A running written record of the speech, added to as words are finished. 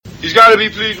He's got to be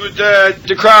pleased with that.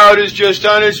 The crowd is just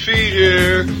on its feet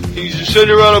here. He's a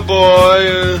Cinderella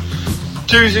boy.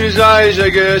 Tears in his eyes,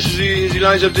 I guess, as he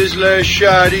lines up this last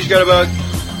shot. He's got about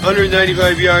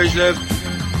 195 yards left.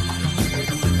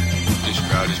 This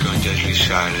crowd is going deadly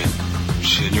silent.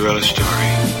 Cinderella story,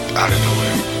 out of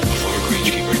nowhere, before a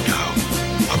greenskeeper now,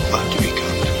 about to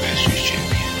become the Masters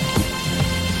champion.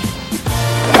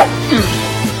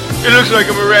 It looks like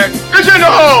a wreck. It's in the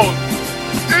hole!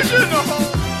 It's in the hole!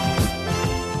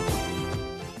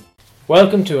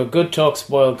 Welcome to a Good Talk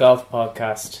Spoiled Golf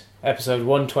podcast, episode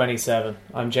 127.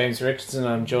 I'm James Richardson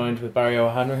and I'm joined with Barry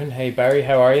O'Hanrahan. Hey Barry,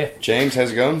 how are you? James,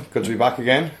 how's it going? Good to be back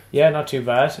again. Yeah, not too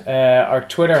bad. Our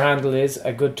Twitter handle is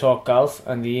A Good Talk Golf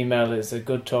and the email is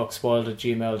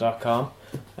agoodtalkspoiled@gmail.com.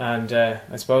 And I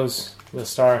suppose we'll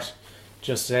start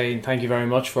just saying thank you very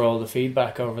much for all the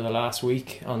feedback over the last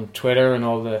week on Twitter and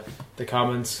all the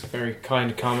comments, very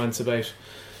kind comments about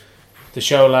the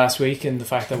show last week and the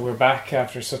fact that we're back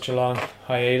after such a long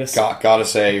hiatus. Gotta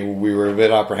say, we were a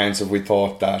bit apprehensive. We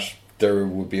thought that there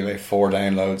would be about 4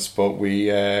 downloads, but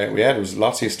there was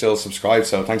lots of you still subscribed,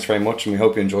 so thanks very much, and we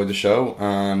hope you enjoyed the show.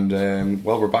 And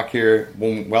we're back here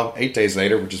 8 days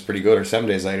later, which is pretty good, or 7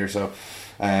 days later, so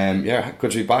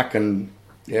good to be back, and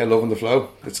loving the flow.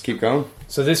 Let's keep going.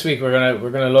 So this week we're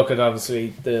gonna look at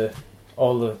obviously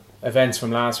all the events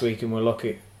from last week, and we'll look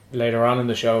at later on in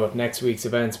the show at next week's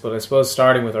events. But I suppose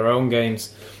starting with our own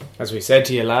games, as we said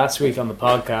to you last week on the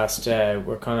podcast,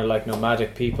 we're kind of like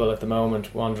nomadic people at the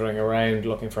moment, wandering around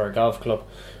looking for a golf club.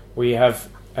 We have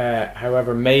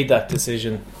however made that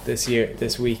decision this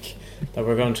week that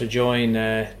we're going to join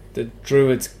the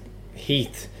Druid's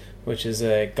Heath, which is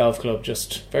a golf club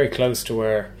just very close to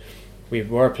where we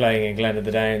were playing in Glen of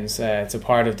the Downs. It's a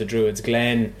part of the Druid's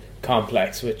Glen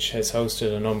complex, which has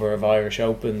hosted a number of Irish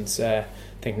Opens. I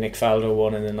think Nick Faldo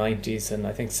won in the 90s, and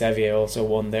I think Sevier also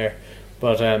won there.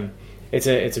 But it's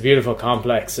a beautiful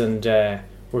complex, and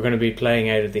we're going to be playing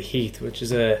out of the Heath, which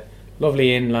is a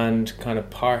lovely inland kind of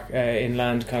park,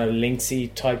 inland kind of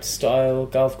linksy type style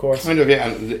golf course. Kind of, yeah.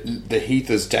 And the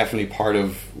Heath is definitely part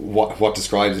of what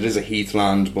describes it. Is a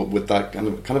heathland, but with that kind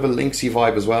of a linksy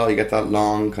vibe as well. You get that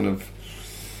long kind of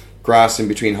grass in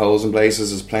between holes and places.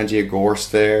 There's plenty of gorse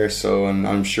there. So, and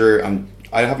I'm sure,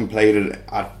 I haven't played it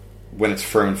when it's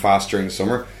firm and fast during the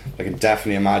summer. I can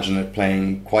definitely imagine it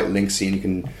playing quite linksy,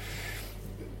 and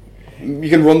you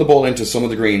can run the ball into some of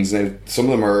the greens. Now,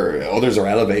 others are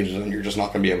elevated, and you're just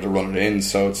not going to be able to run it in.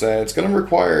 So it's going to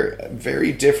require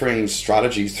very differing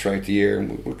strategies throughout the year,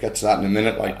 and we'll get to that in a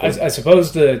minute. I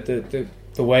suppose the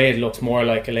way it looks more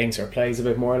like a links, or plays a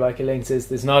bit more like a links, is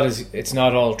it's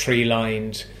not all tree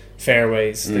lined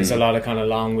fairways. There's a lot of kind of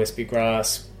long wispy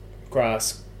grass,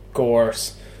 gorse,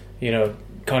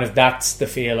 kind of that's the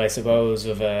feel, I suppose,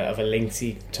 of a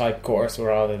linksy type course,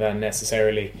 rather than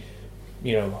necessarily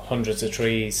hundreds of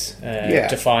trees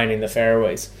defining the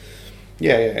fairways.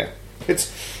 Yeah.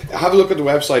 Have a look at the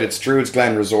website. It's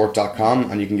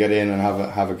druidsglenresort.com, and you can get in and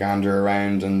have a gander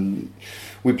around. And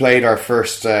we played our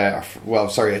first it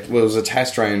was a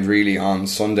test round really on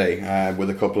Sunday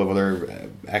with a couple of other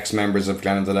ex-members of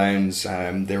Glen of the Downs.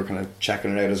 They were kind of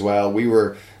checking it out as well. We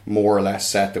were more or less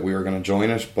set that we were going to join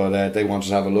it, but they wanted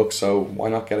to have a look, so why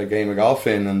not get a game of golf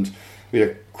in? And we had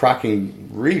a cracking,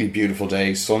 really beautiful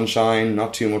day, sunshine,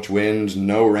 not too much wind,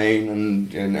 no rain,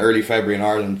 and in early February in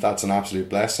Ireland, that's an absolute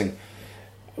blessing.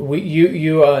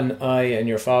 You and I and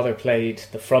your father played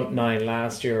the front 9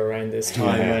 last year around this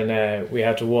time, and we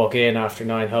had to walk in after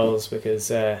 9 holes because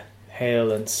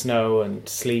hail and snow and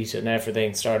sleet and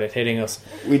everything started hitting us.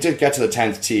 We did get to the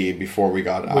 10th tee before we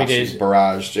got absolutely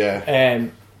barraged.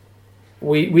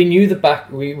 We knew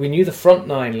we knew the front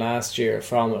 9 last year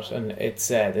from it, and it's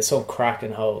there's some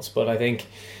cracking holes, but I think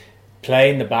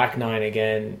playing the back 9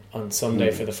 again on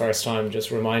Sunday for the first time just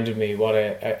reminded me what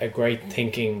a great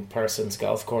thinking person's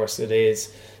golf course it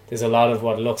is. There's a lot of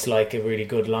what looks like a really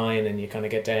good line, and you kind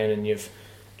of get down and you've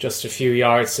just a few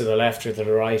yards to the left or to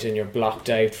the right, and you're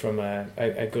blocked out from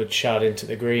a good shot into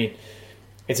the green.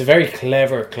 It's a very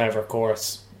clever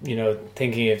course.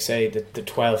 Thinking of, say, the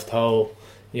 12th hole,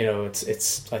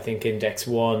 it's I think index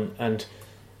 1, and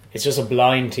it's just a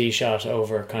blind tee shot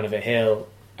over kind of a hill,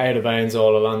 out of bounds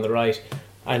all along the right,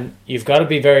 and you've got to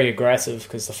be very aggressive,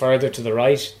 because the further to the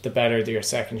right, the better your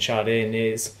second shot in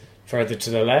is. Further to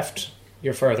the left,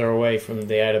 you're further away from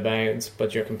the out of bounds,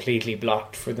 but you're completely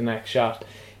blocked for the next shot.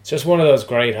 It's just one of those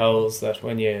great holes that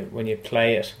when you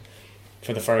play it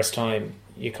for the first time,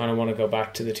 you kind of want to go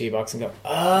back to the tee box and go,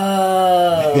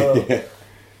 oh.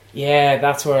 Yeah,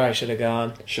 that's where I should have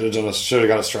gone. Should have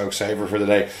got a stroke saver for the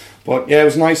day. But yeah, it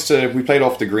was nice we played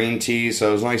off the green tee, so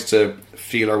it was nice to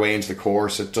feel our way into the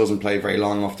course. It doesn't play very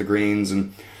long off the greens,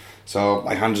 and so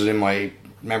I handed in my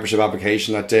membership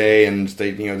application that day, and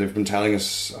they've been telling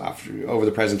us over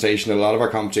the presentation that a lot of our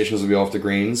competitions will be off the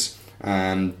greens,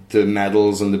 and the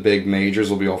medals and the big majors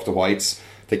will be off the whites.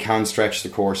 They can stretch the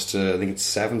course to, I think it's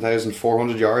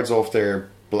 7,400 yards off their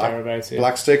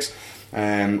black sticks.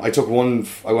 I took one.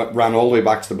 Ran all the way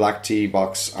back to the black tee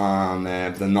box on the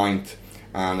 9th,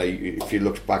 and if you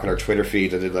look back at our Twitter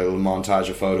feed, I did a little montage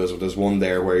of photos. There's one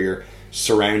there where you're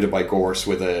surrounded by gorse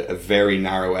with a very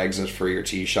narrow exit for your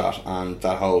tee shot, and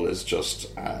that hole is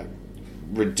just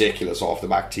ridiculous off the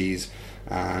back tees.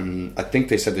 I think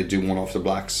they said they'd do one off the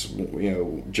blacks,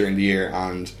 during the year,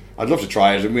 and I'd love to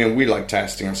try it. I mean, we like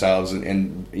testing ourselves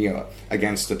in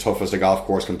against the toughest a golf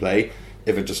course can play.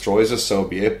 If it destroys us, so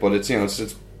be it. But it's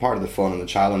it's part of the fun and the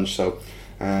challenge. So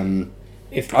I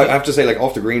have to say, like,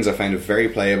 off the greens, I found it very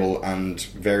playable and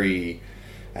very.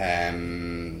 You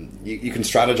can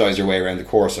strategize your way around the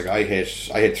course. Like I hit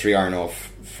 3-iron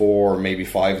off 4, maybe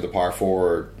 5 of the par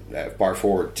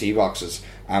 4 tee boxes,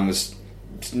 and was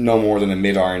no more than a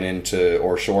mid-iron into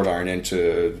or short iron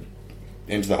into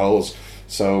the holes.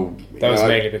 So that was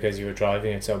mainly because you were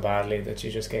driving it so badly that you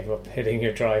just gave up hitting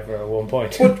your driver at one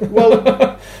point.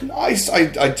 Well, I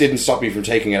didn't stop you from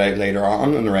taking it out later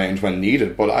on and around when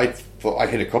needed. But I thought I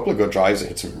hit a couple of good drives. I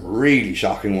hit some really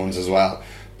shocking ones as well.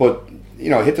 But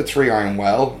I hit the 3-iron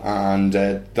well, and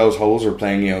those holes were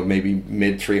playing maybe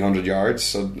mid 300 yards.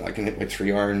 So I can hit my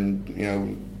 3-iron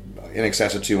in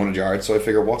excess of 200 yards. So I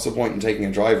figured, what's the point in taking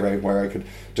a driver out where I could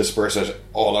disperse it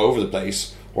all over the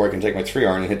place? Or I can take my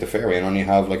 3-iron and hit the fairway and only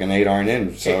have like an 8-iron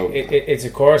in. So it's a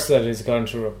course that is going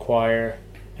to require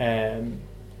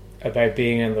about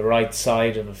being on the right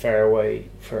side of a fairway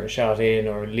for a shot in,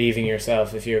 or leaving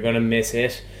yourself. If you're going to miss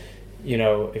it,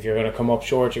 if you're going to come up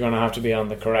short, you're going to have to be on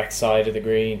the correct side of the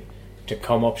green to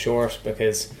come up short.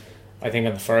 Because I think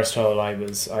on the first hole I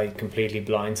completely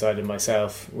blindsided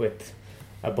myself with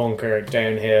a bunker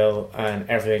downhill and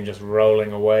everything just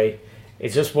rolling away.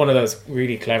 It's just one of those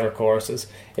really clever courses.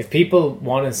 If people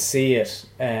want to see it,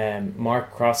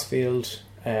 Mark Crossfield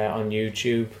on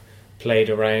YouTube played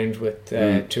around with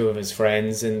 2 of his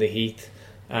friends in the Heath,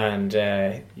 and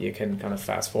you can kind of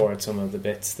fast forward some of the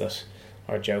bits that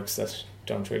are jokes that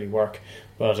don't really work,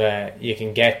 but you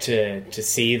can get to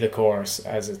see the course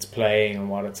as it's playing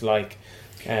and what it's like.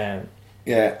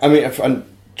 Yeah, I mean,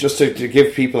 just to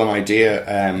give people an idea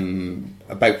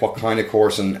about what kind of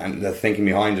course and the thinking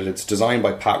behind it, it's designed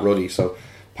by Pat Ruddy. So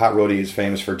Pat Ruddy is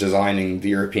famous for designing the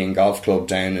European Golf Club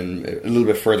down in a little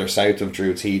bit further south of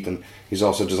Druid's Heath, and he's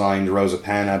also designed Rosa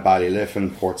Penna,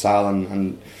 Ballyliffin, Portsalon,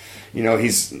 and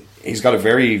he's got a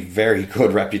very, very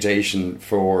good reputation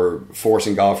for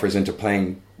forcing golfers into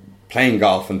playing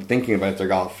golf and thinking about their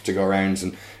golf to go around,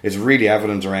 and it's really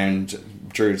evident around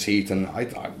Druid's Heath. And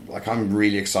I'm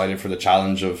really excited for the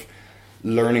challenge of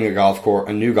learning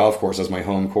a new golf course as my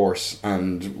home course.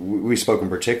 And we spoke in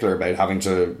particular about having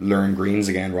to learn greens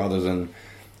again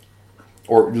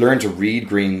or learn to read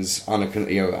greens on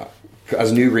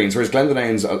as new greens. Whereas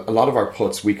Glendaloughn's, a lot of our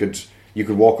putts you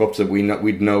could walk up to,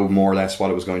 we'd know more or less what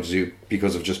it was going to do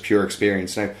because of just pure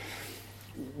experience. Now,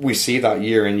 we see that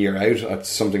year in, year out at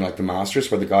something like the Masters,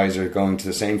 where the guys are going to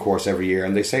the same course every year,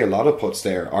 and they say a lot of putts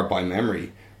there are by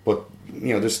memory, but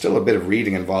there's still a bit of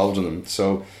reading involved in them.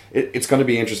 So it's going to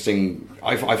be interesting.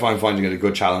 I find finding it a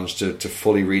good challenge to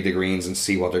fully read the greens and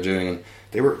see what they're doing. And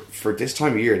they were, for this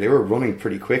time of year, they were running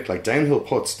pretty quick. Like downhill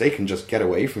putts, they can just get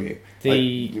away from you.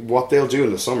 What they'll do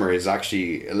in the summer is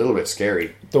actually a little bit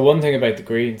scary. The one thing about the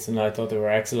greens, and I thought they were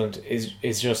excellent,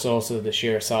 is just also the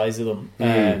sheer size of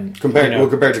them. Compared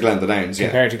to Glen the Downs, yeah.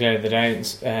 Compared to Glen the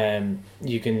Downs,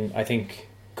 you can, I think,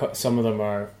 some of them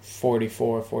are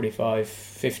 44, 45,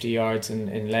 50 yards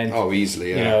in length. Oh,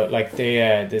 easily, yeah.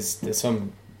 There's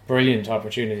some brilliant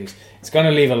opportunities. It's going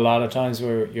to leave a lot of times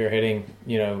where you're hitting,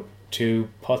 2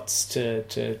 putts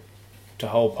to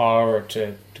hold power or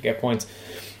to get points.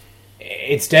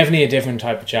 It's definitely a different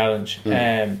type of challenge.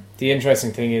 The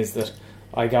interesting thing is that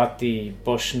I got the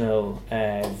Bushnell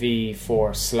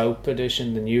V4 Slope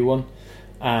Edition, the new one,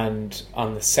 and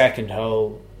on the second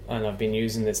hole, and I've been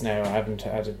using this now, I haven't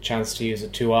had a chance to use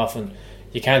it too often,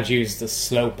 you can't use the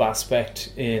slope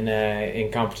aspect in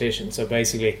competition. So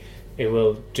basically it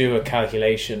will do a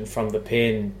calculation from the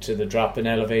pin to the drop in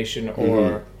elevation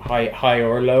or high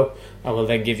or low, and will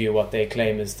then give you what they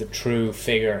claim is the true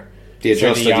figure, the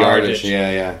adjusted yardage.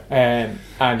 And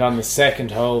on the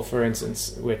second hole, for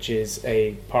instance, which is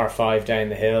a par 5 down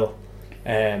the hill,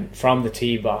 from the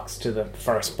tee box to the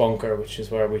first bunker, which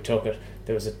is where we took it,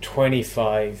 there was a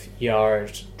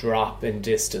 25-yard drop in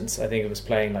distance. I think it was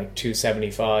playing like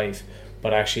 275,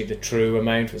 but actually the true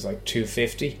amount was like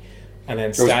 250. And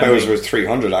then it was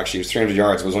 300 actually. It was 300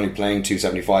 yards. It was only playing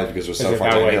 275 because it was so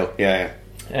far downhill. Yeah.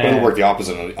 But it'll work the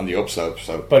opposite on the upslope.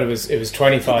 So, but it was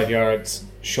 25 yards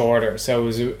shorter. So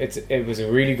it was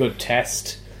a really good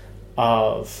test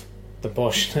of the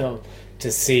Bushnell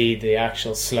to see the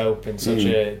actual slope in such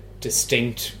a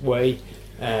distinct way.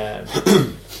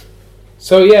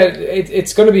 So yeah,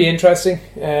 it's going to be interesting.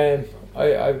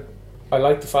 I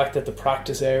like the fact that the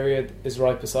practice area is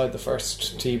right beside the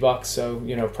first tee box, so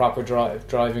proper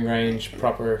driving range,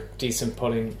 proper decent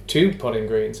putting, 2 putting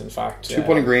greens in fact. 2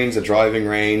 putting greens, a driving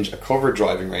range, a covered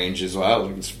driving range as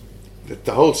well.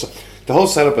 The whole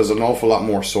setup is an awful lot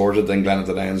more sorted than Glen of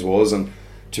the Downs was, and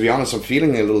to be honest, I'm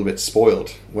feeling a little bit spoiled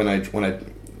when I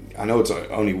know it's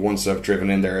only once I've driven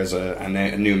in there as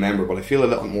a new member, but I feel a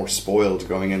little more spoiled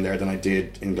going in there than I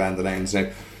did in Glen of the Downs. Now,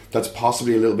 that's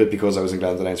possibly a little bit because I was in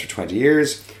Glen of the Downs for 20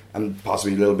 years, and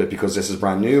possibly a little bit because this is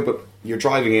brand new, but you're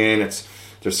driving in,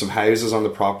 there's some houses on the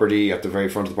property, at the very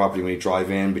front of the property when you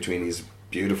drive in, between these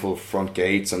beautiful front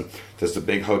gates, and there's the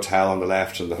big hotel on the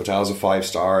left, and the hotel's a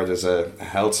 5-star, there's a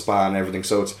health spa and everything,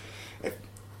 so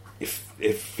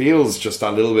it feels just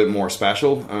a little bit more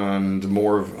special, and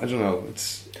more of, I don't know,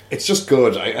 it's just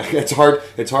good. It's hard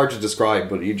to describe,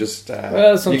 but you just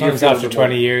well, sometimes after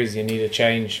 20 years you need a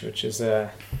change, which is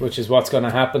what's going to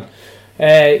happen.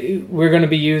 We're going to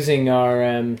be using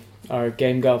our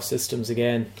game golf systems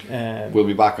again. We'll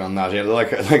be back on that. Yeah,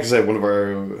 like I said, I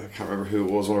can't remember who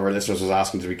it was. One of our listeners was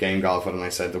asking to be game golfing, and I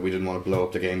said that we didn't want to blow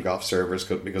up the game golf servers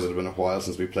because it had been a while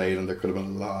since we played, and there could have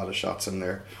been a lot of shots in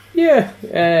there. Yeah.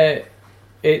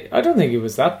 I don't think it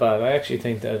was that bad. I actually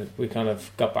think that we kind of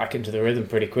got back into the rhythm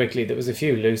pretty quickly. There was a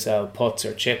few loose putts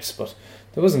or chips, but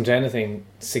there wasn't anything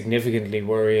significantly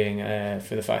worrying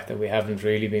for the fact that we haven't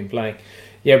really been playing.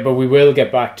 Yeah, but we will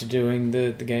get back to doing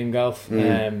the game golf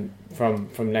from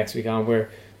next week on.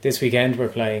 This weekend we're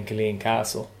playing Killeen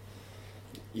Castle.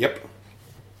 Yep.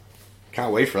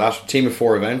 Can't wait for that. Team of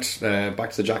 4 event.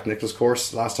 Back to the Jack Nicklaus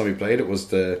course. Last time we played it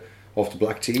was off the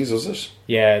Black Tees, was it?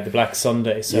 Yeah, the Black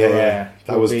Sunday. So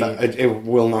it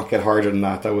will not get harder than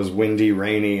that. That was windy,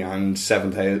 rainy, and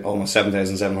almost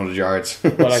 7,700 yards.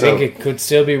 Well, I think it could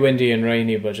still be windy and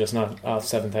rainy, but just not off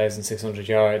 7,600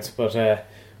 yards. But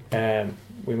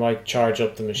we might charge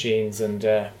up the machines and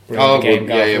bring the game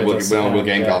golf. We'll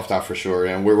game golf that for sure.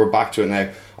 And we're back to it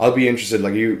now. I'll be interested.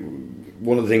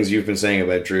 One of the things you've been saying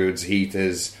about Druid's Heath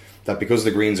is that because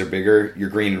the greens are bigger, your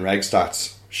green and reg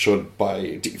stats should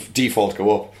by default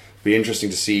go up. Be interesting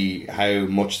to see how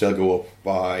much they'll go up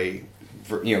by,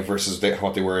 versus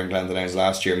what they were in Glen of the Downs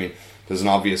last year. I mean, there's an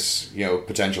obvious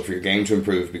potential for your game to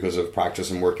improve because of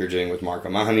practice and work you're doing with Mark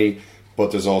O'Mahony,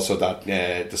 but there's also that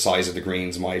the size of the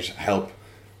greens might help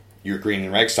your green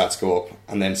and reg stats go up,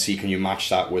 and then see can you match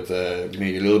that with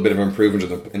maybe a little bit of improvement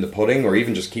in the putting, or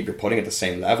even just keep your putting at the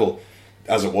same level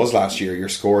as it was last year. Your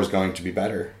score is going to be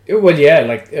better. Well,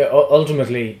 yeah,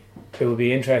 ultimately it will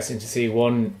be interesting to see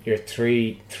your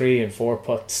 3 and 4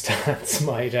 putt stats.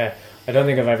 I don't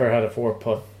think I've ever had a 4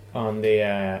 putt on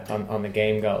the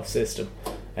game golf system.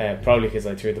 Probably because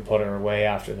I threw the putter away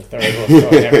after the third one, so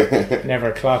I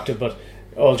never clocked it. But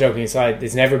all joking aside,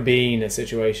 there's never been a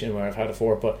situation where I've had a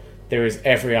 4 putt. There is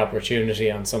every opportunity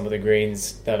on some of the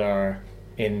greens that are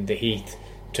in the Heath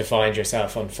to find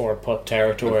yourself on 4 putt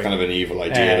territory. It's kind of an evil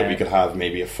idea that we could have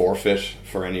maybe a forfeit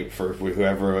for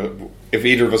whoever. If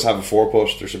either of us have a 4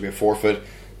 putt, there should be a forfeit.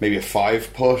 Maybe a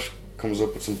 5 putt comes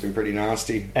up with something pretty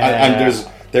nasty, and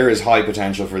there is high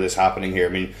potential for this happening here. I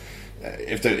mean,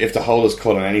 if the hole is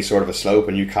cut on any sort of a slope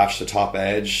and you catch the top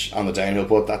edge on the downhill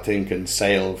putt, that thing can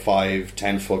sail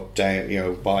 5-10 foot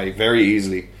down, by very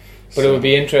easily. But it would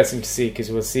be interesting to see, because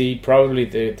we'll see probably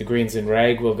the greens in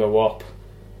reg will go up,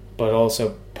 but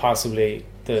also possibly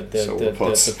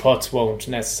the putts won't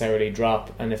necessarily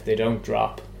drop, and if they don't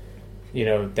drop,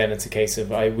 then it's a case of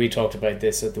we talked about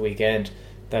this at the weekend,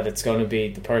 that it's going to be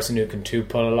the person who can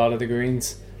 2-putt a lot of the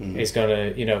greens is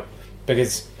going to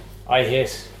because I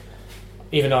hit,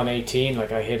 even on 18,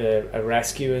 I hit a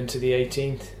rescue into the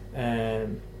 18th,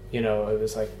 it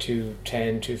was like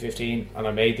 210, 215, and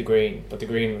I made the green, but the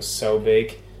green was so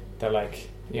big that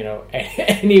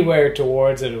anywhere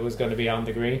towards it was going to be on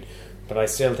the green. But I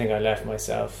still think I left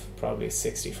myself probably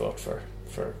 60 foot for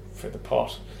the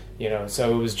putt,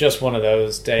 so it was just one of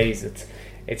those days.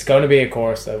 It's going to be a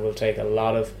course that will take a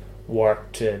lot of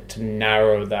work to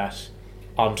narrow that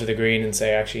onto the green and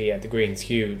say, actually, yeah, the green's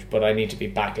huge, but I need to be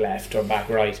back left or back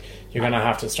right. You're going to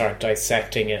have to start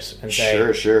dissecting it and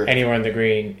say, sure. anywhere on the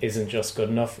green isn't just good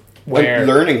enough. And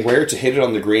learning where to hit it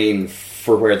on the green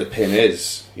for where the pin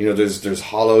is. You know, there's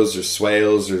hollows, there's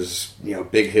swales, there's, you know,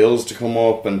 big hills to come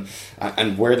up,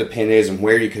 and where the pin is and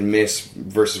where you can miss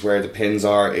versus where the pins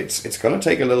are. It's going to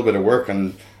take a little bit of work,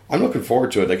 and I'm looking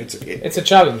forward to it. Like it's a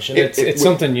challenge, and it's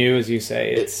something new, as you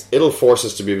say. It'll force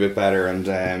us to be a bit better.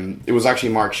 And it was actually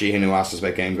Mark Sheehan who asked us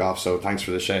about game golf, so thanks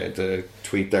for the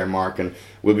tweet there, Mark. And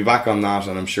we'll be back on that,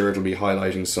 and I'm sure it'll be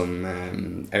highlighting some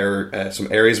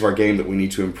areas of our game that we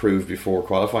need to improve before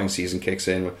qualifying season kicks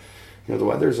in. You know, the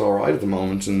weather's all right at the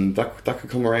moment, and that could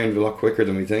come around a lot quicker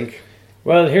than we think.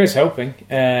 Well, here's hoping.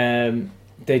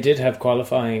 They did have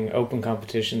qualifying open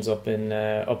competitions up in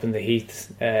the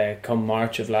Heath come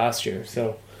March of last year,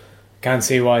 so can't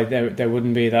see why there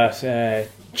wouldn't be that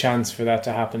chance for that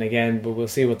to happen again, but we'll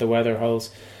see what the weather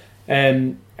holds.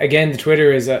 Again, the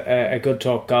Twitter is a Good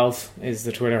Talk Golf is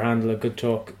the Twitter handle. A Good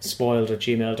Talk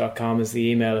Spoiled@gmail.com is the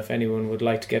email if anyone would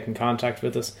like to get in contact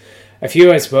with us. A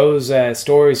few, I suppose,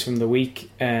 stories from the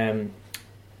week.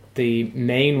 The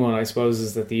main one, I suppose,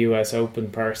 is that the US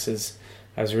Open purse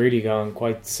has really gone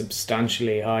quite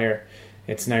substantially higher.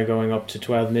 It's now going up to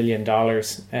 $12 million.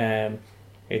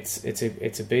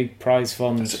 It's a big prize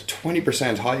fund. It's a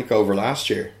 20% hike over last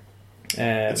year.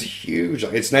 It's huge.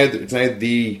 It's now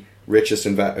the richest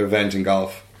event in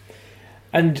golf,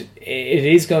 and it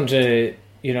is going to.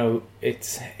 You know,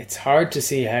 it's hard to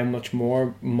see how much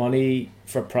more money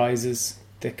for prizes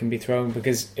that can be thrown,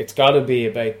 because it's got to be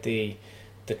about the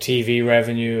TV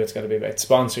revenue. It's got to be about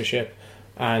sponsorship.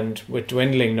 And with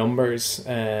dwindling numbers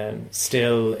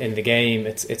still in the game,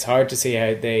 it's hard to see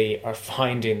how they are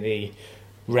finding the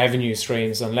revenue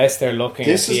streams unless they're looking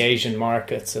at the Asian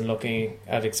markets and looking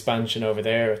at expansion over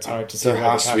there. It's hard to see. There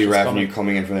has to be revenue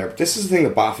coming in from there. But this is the thing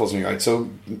that baffles me, right? So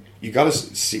you got to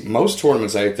see most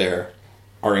tournaments out there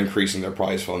are increasing their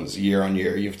prize funds year on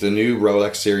year. You have the new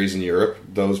Rolex series in Europe.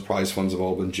 Those prize funds have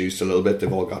all been juiced a little bit.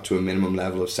 They've all got to a minimum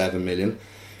level of 7 million.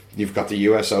 You've got the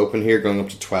US Open here going up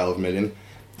to 12 million.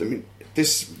 I mean,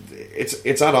 it's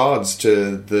at odds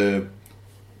to the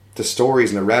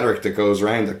stories and the rhetoric that goes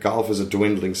around that golf is a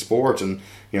dwindling sport, and,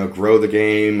 you know, grow the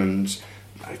game. And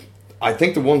I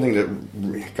think the one thing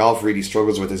that golf really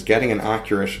struggles with is getting an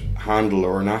accurate handle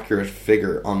or an accurate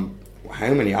figure on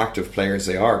how many active players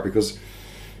they are, because,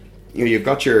 you know, you've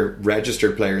got your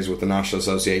registered players with the national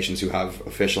associations who have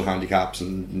official handicaps,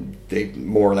 and they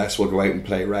more or less will go out and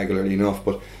play regularly enough,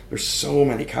 but there's so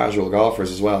many casual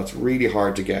golfers as well. It's really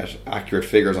hard to get accurate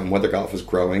figures on whether golf is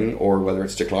growing or whether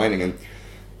it's declining. And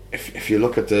if you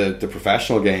look at the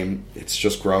professional game, it's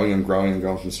just growing and growing and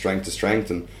going from strength to strength,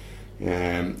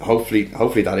 and hopefully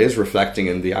that is reflecting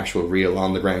in the actual real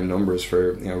on the ground numbers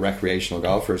for, you know, recreational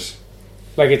golfers.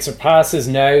 Like, it surpasses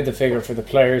now the figure for the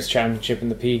Players' Championship and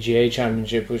the PGA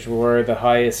Championship, which were the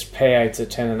highest payouts at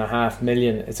 $10.5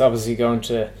 million. It's obviously going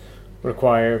to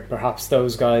require perhaps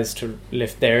those guys to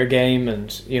lift their game,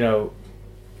 and, you know,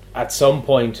 at some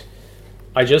point,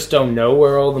 I just don't know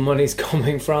where all the money's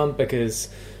coming from, because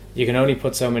you can only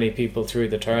put so many people through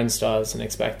the turnstiles and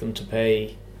expect them to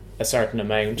pay a certain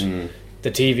amount.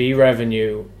 The TV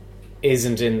revenue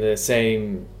isn't in the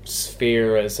same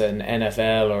sphere as an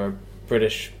NFL or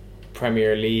British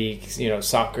Premier League, you know,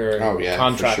 soccer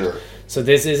contract. For sure. So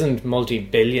this isn't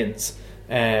multi-billions.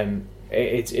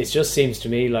 It just seems to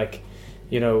me like,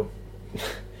 you know,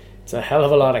 it's a hell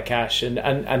of a lot of cash,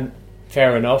 and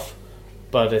fair enough,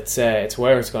 but it's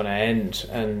where it's going to end,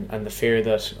 and the fear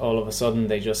that all of a sudden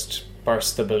they just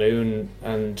burst the balloon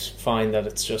and find that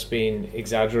it's just been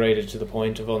exaggerated to the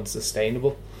point of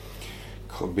unsustainable.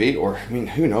 Could be, or, I mean,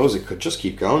 who knows? It could just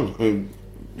keep going. I mean,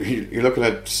 you're looking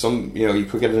at some, you know, you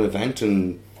could get an event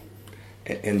in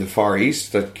the Far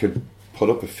East that could put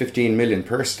up a 15 million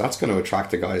purse. That's going to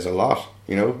attract the guys a lot,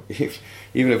 you know,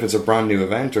 even if it's a brand new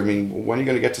event. I mean, when are you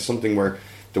going to get to something where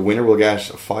the winner will get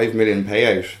a 5 million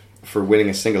payout for winning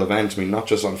a single event? I mean, not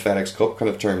just on FedEx Cup kind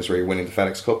of terms where you're winning the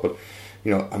FedEx Cup, but,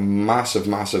 you know, a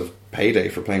massive payday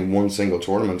for playing one single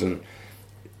tournament. And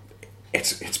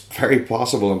it's very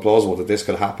possible and plausible that this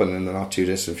could happen in the not too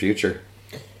distant future.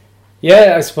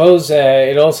 Yeah, I suppose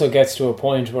it also gets to a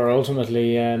point where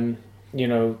ultimately, you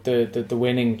know, the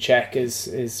winning check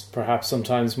is perhaps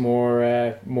sometimes more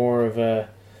of an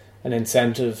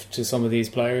incentive to some of these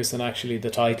players than actually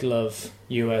the title of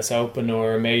US Open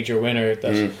or a major winner.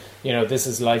 That you know, this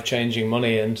is life-changing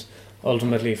money, and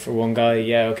ultimately for one guy,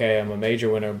 yeah, okay, I'm a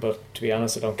major winner, but to be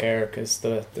honest, I don't care, because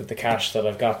the cash that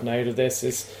I've gotten out of this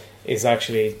is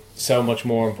actually so much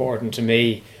more important to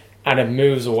me, and it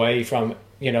moves away from,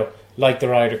 you know, like the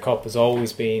Ryder Cup, has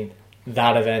always been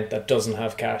that event that doesn't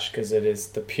have cash because it is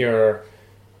the pure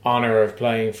honour of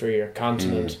playing for your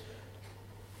continent.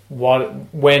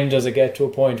 When does it get to a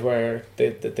point where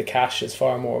the cash is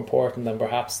far more important than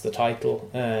perhaps the title?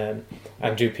 And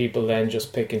do people then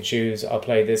just pick and choose, I'll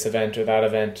play this event or that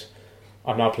event,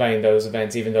 I'm not playing those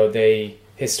events, even though they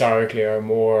historically are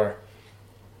more,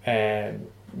 they're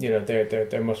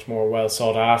much more well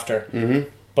sought after,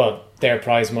 but their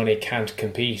prize money can't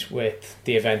compete with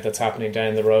the event that's happening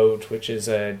down the road, which is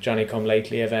a Johnny Come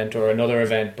Lately event or another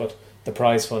event, but the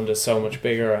prize fund is so much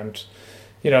bigger. And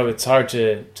it's hard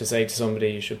to say to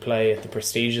somebody you should play at the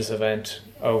prestigious event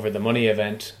over the money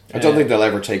event. I don't think they'll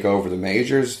ever take over the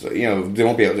majors. They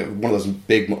won't be able to, one of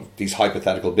those these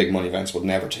hypothetical big money events would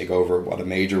never take over what a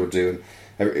major would do.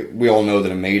 And we all know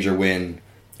that a major win,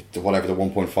 whatever the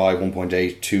 1.5,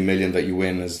 1.8, 2 million that you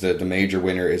win as the major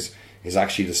winner is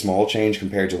actually the small change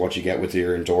compared to what you get with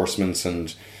your endorsements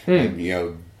and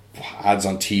ads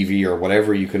on TV or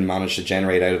whatever you can manage to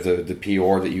generate out of the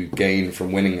PR that you gain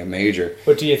from winning a major.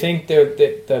 But do you think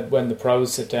that when the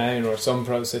pros sit down, or some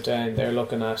pros sit down, they're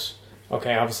looking at,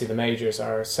 okay, obviously the majors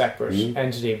are a separate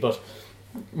entity, but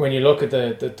when you look at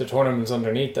the tournaments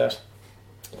underneath that,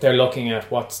 they're looking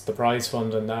at what's the prize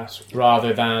fund in that,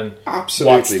 rather than what's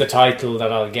the title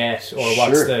that I'll get, or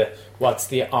what's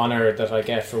the honour that I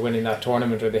get for winning that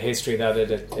tournament, or the history that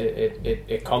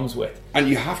it comes with. And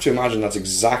you have to imagine that's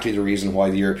exactly the reason why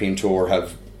the European Tour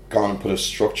have gone and put a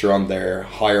structure on their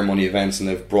higher money events, and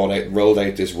they've rolled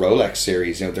out this Rolex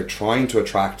series. They're trying to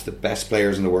attract the best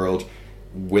players in the world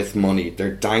with money.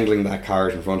 They're dangling that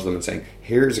carrot in front of them and saying,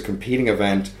 here's a competing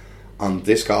event on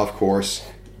this golf course.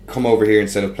 Come over here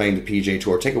instead of playing the PGA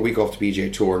Tour. Take a week off the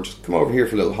PGA Tour and just come over here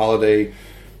for a little holiday.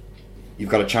 You've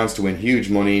got a chance to win huge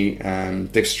money.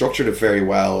 They've structured it very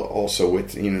well also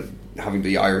with having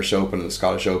the Irish Open and the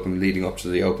Scottish Open leading up to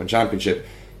the Open Championship.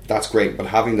 That's great, but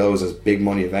having those as big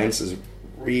money events is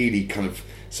really kind of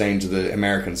saying to the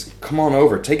Americans, come on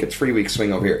over, take a 3-week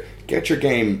swing over here, get your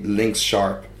game links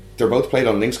sharp. They're both played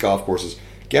on links golf courses.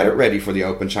 Get it ready for the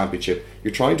Open Championship.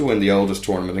 You're trying to win the oldest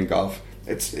tournament in golf.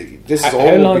 This is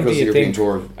all because of the European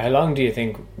Tour. How long do you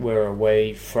think we're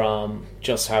away from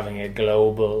just having a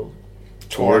global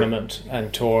tournament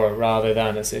and tour, rather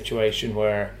than a situation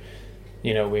where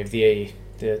we have the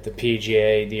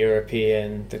PGA, the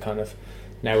European,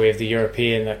 now we have the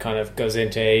European that kind of goes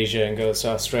into Asia and goes to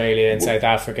Australia and South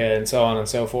Africa and so on and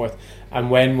so forth? And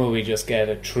when will we just get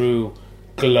a true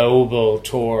global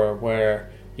tour where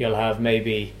you'll have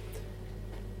maybe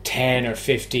 10 or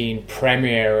 15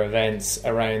 premier events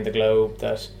around the globe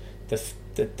that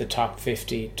the top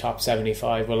 50, top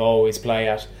 75 will always play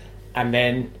at, and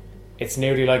then it's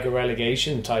nearly like a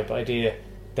relegation type idea.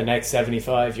 The next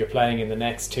 75 you're playing in the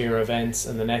next tier events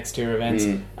and the next tier events,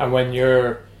 and when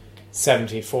you're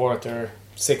 74th or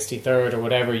 63rd or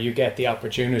whatever, you get the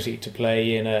opportunity to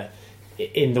play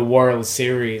in the World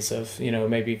Series of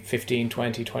maybe 15,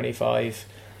 20, 25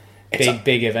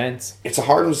 big events. It's a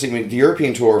hard one to see. I mean, the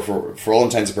European Tour, for all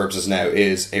intents and purposes now,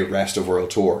 is a rest of world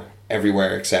tour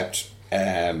everywhere except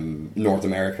North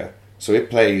America. So it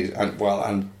plays,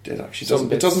 and it actually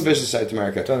doesn't visit South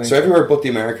America. So everywhere but the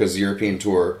Americas, the European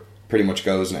Tour pretty much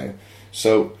goes now.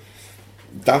 So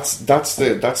that's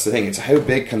the thing. It's how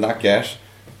big can that get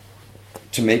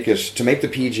to make the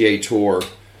PGA Tour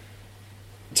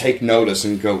take notice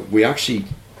and go,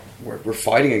 we're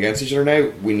fighting against each other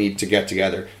now. We need to get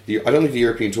together. I don't think the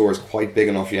European Tour is quite big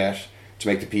enough yet to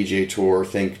make the PGA Tour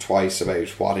think twice about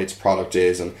what its product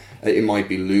is, and it might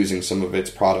be losing some of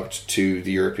its product to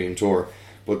the European Tour.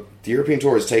 But the European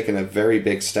Tour has taken a very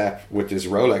big step with this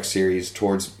Rolex series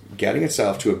towards getting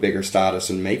itself to a bigger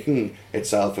status and making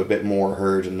itself a bit more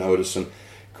heard and noticed, and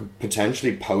could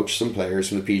potentially poach some players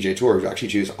from the PGA Tour who actually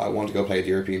choose, I want to go play the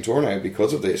European Tour now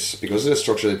because of this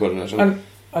structure they put in it.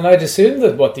 And I'd assume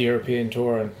that what the European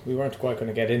Tour, and we weren't quite going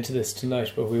to get into this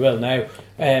tonight, but we will now,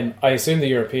 I assume the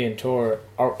European Tour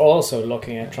are also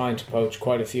looking at trying to poach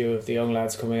quite a few of the young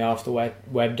lads coming off the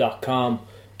web.com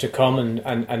to come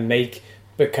and make,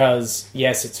 because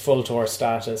yes, it's full tour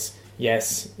status,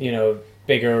 yes,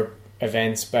 bigger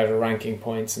events, better ranking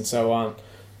points and so on,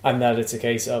 and that it's a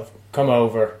case of come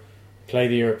over, play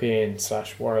the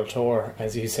European/World Tour,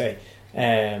 as you say.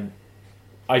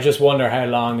 I just wonder how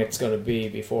long it's going to be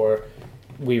before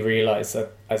we realise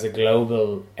that as a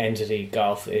global entity,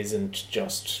 golf isn't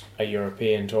just a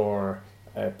European Tour,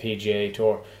 a PGA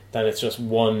Tour, that it's just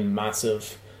one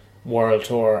massive world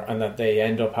tour, and that they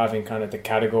end up having kind of the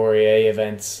Category A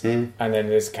events, and then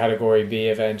there's a Category B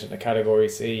event and a Category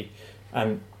C,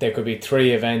 and there could be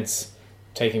 3 events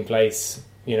taking place,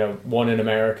 one in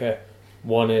America,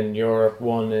 one in Europe,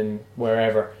 one in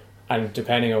wherever, and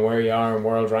depending on where you are in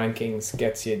world rankings,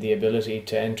 gets you the ability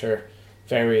to enter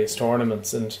various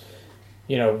tournaments. And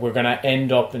we're going to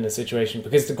end up in a situation,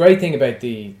 because the great thing about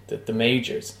the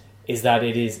majors is that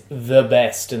it is the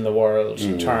best in the world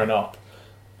turn up,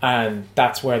 and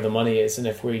that's where the money is. And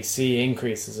if we see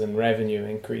increases in revenue,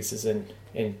 increases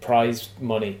in prize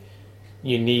money,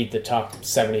 you need the top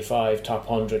 75, top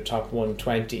 100, top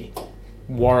 120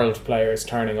 world players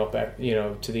turning up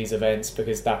to these events,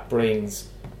 because that brings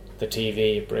the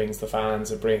TV, it brings the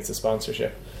fans, it brings the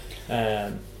sponsorship.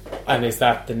 And is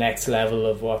that the next level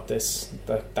of what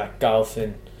that golf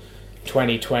in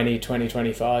 2020,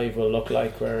 2025 will look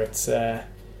like, where it's...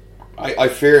 I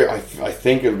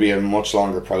think it'll be a much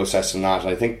longer process than that.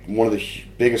 I think one of the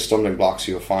biggest stumbling blocks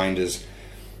you'll find is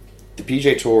the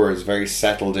PGA Tour is very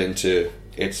settled into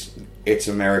its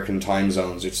American time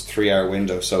zones, its 3-hour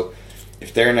window. So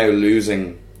if they're now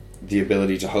losing the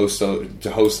ability to host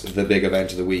the big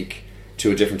event of the week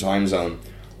to a different time zone,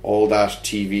 all that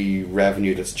TV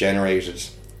revenue that's generated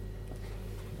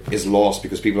is lost,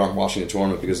 because people aren't watching the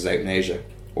tournament because it's out in Asia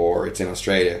or it's in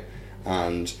Australia.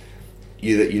 And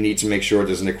you need to make sure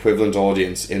there's an equivalent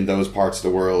audience in those parts of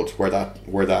the world where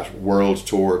that world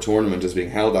tour tournament is being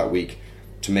held that week,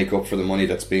 to make up for the money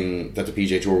that the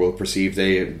PGA Tour will perceive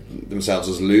themselves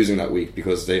as losing that week,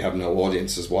 because they have no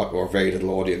audiences or very little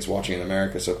audience watching in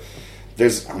America. So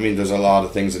there's a lot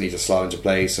of things that need to slot into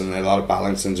place, and a lot of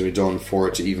balancing to be done for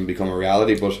it to even become a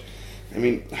reality. But I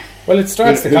mean, well, it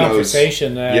starts the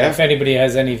conversation. Yeah. If anybody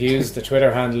has any views, the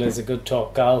Twitter handle is A Good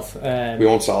Talk Golf. We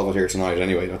won't solve it here tonight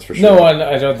anyway, that's for sure. No,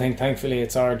 I don't think, thankfully,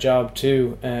 it's our job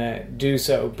to do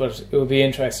so, but it will be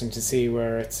interesting to see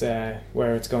where it's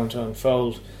going to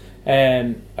unfold.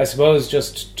 I suppose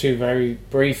just two very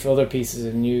brief other pieces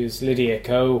of news. Lydia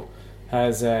Ko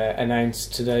has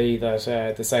announced today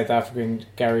that the South African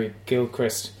Gary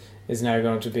Gilchrist is now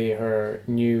going to be her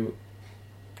new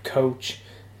coach.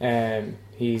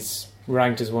 He's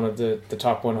ranked as one of the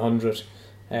top 100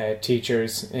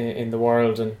 teachers in the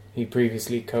world, and he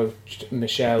previously coached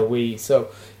Michelle Wee.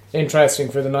 So interesting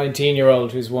for the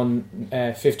 19-year-old who's won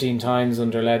 15 times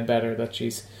under Ledbetter, that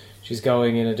she's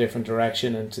going in a different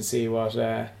direction, and to see what's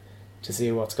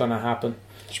going to happen.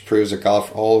 Which proves that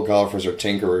all golfers are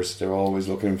tinkerers. They're always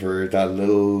looking for that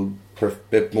little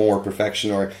bit more perfection,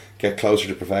 or get closer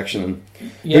to perfection. And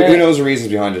who knows the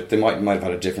reasons behind it? They might have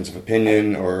had a difference of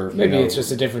opinion, or maybe it's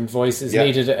just a different voice is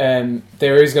needed.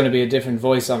 There is going to be a different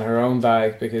voice on her own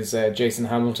bag, because Jason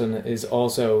Hamilton is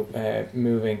also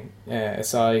moving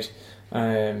aside,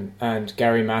 and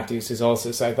Gary Matthews is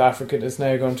also South African, is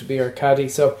now going to be her caddy.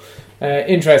 So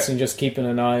interesting, just keeping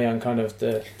an eye on kind of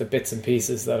the bits and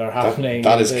pieces that are happening.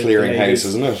 That is clearing house,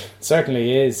 isn't it?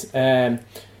 Certainly is.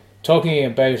 Talking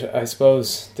about, I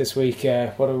suppose, this week,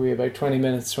 what are we, about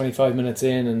 25 minutes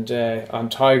in, and on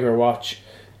Tiger Watch,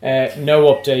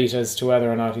 no update as to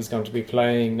whether or not he's going to be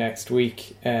playing next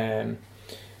week.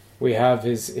 We have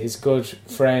his good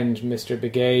friend, Mr.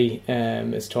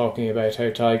 Begay, is talking about how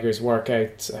Tiger's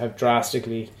workouts have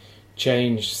drastically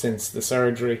changed since the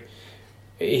surgery.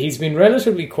 He's been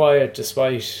relatively quiet,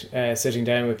 despite sitting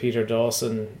down with Peter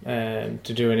Dawson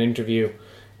to do an interview.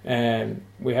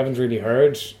 We haven't really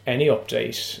heard any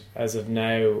update as of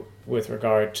now with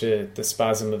regard to the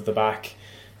spasm of the back.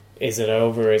 Is it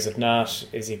over? Is it not?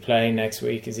 Is he playing next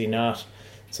week? Is he not?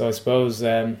 So I suppose,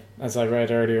 as I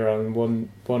read earlier on one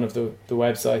of the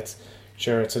websites,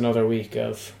 sure, it's another week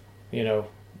of,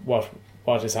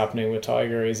 what is happening with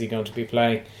Tiger. Is he going to be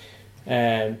playing?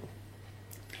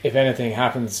 If anything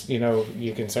happens,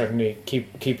 you can certainly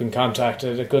keep in contact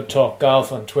at A Good Talk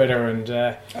Golf on Twitter. And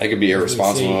I could be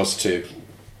irresponsible of us to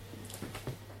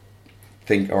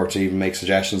think or to even make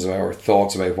suggestions about or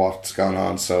thoughts about what's going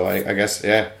on. So I guess,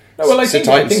 yeah. No, well, I think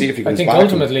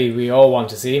ultimately we all want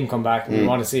to see him come back, and we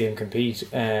want to see him compete.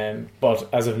 But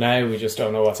as of now, we just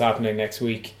don't know what's happening next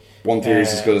week. One theory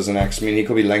is as good as the next. I mean, he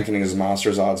could be lengthening his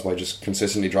Masters odds by just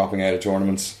consistently dropping out of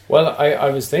tournaments. Well, I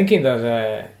was thinking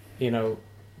that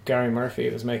Gary Murphy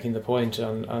was making the point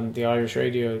on the Irish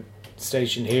radio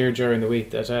station here during the week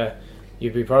that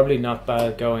you'd be probably not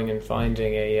bad going and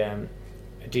finding a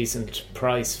decent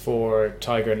price for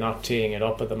Tiger not teeing it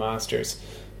up at the Masters,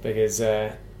 because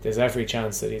there's every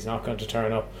chance that he's not going to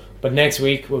turn up. But next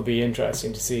week will be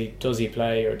interesting to see, does he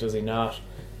play or does he not?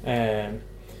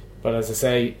 But as I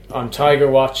say, on Tiger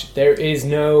Watch, there is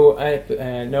no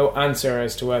answer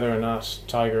as to whether or not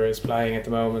Tiger is playing at the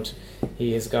moment.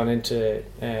 He has gone into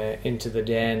the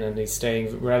den, and he's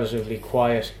staying relatively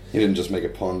quiet. You didn't just make a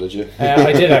pun, did you?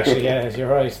 I did actually, yeah, you're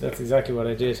right. That's exactly what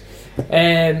I did.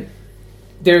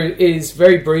 there is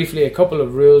very briefly a couple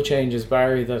of rule changes,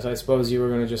 Barry, that I suppose you were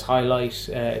going to just highlight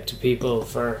to people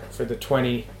for the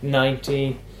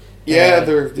 2019. Yeah,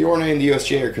 the RNA and the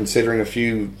USGA are considering a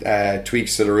few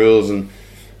tweaks to the rules, and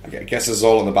I guess this is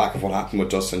all on the back of what happened with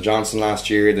Dustin Johnson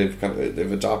last year.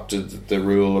 They've adopted the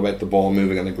rule about the ball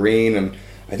moving on the green, and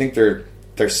I think they're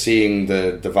seeing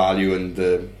the value and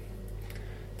the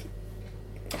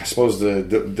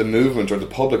movement, or the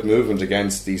public movement,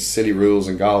 against these silly rules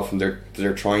in golf, and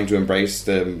they're trying to embrace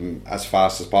them as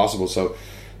fast as possible. So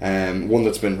one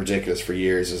that's been ridiculous for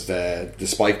years is the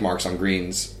spike marks on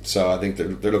greens. So I think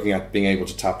they're looking at being able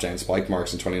to tap down spike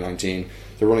marks in 2019.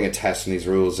 They're running a test in these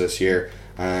rules this year,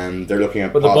 and they're looking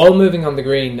at. But the ball moving on the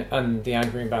green and the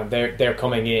anchoring band, they're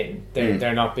coming in.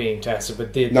 They're not being tested.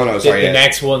 But the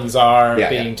next ones are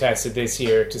being tested this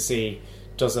year to see.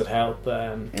 Does it help?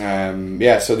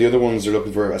 So the other ones are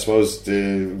looking for, I suppose,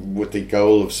 with the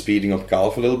goal of speeding up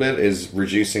golf a little bit, is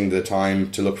reducing the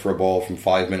time to look for a ball from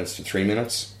 5 minutes to 3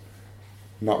 minutes.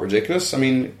 Not ridiculous. I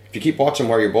mean, if you keep watching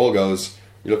where your ball goes,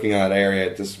 you're looking at that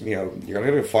area. You're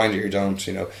going to find it or you don't.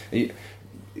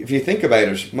 If you think about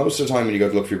it, most of the time when you go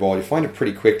to look for your ball, you find it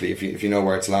pretty quickly if you know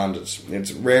where it's landed.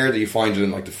 It's rare that you find it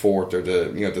in like the fourth or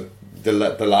the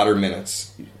latter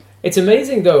minutes. It's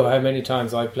amazing, though, how many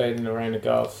times I've played in a round of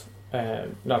golf,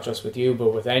 not just with you,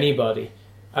 but with anybody,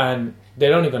 and they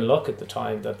don't even look at the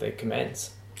time that they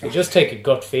commence. They just take a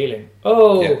gut feeling.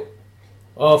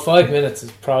 5 minutes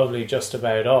is probably just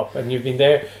about up, and you've been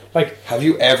there. Like, have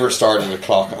you ever started a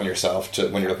clock on yourself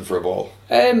when you're looking for a ball?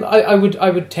 I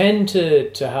would tend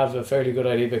to have a fairly good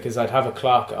idea, because I'd have a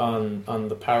clock on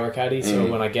the power caddy,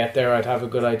 so when I get there, I'd have a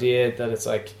good idea that it's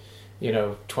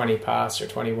 20 past or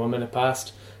 21 minute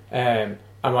past. Am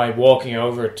I walking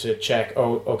over to check,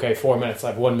 4 minutes, I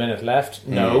have 1 minute left?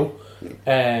 No.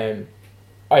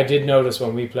 I did notice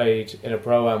when we played in a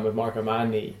Pro-Am with Mark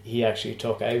O'Manley, he actually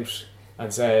took out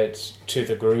and said to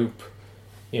the group,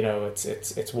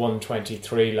 it's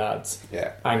 1:23, lads.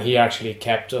 Yeah. And he actually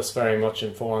kept us very much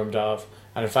informed of,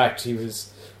 and in fact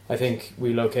I think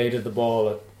we located the ball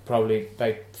at probably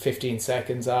about 15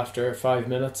 seconds after 5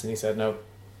 minutes, and he said, no,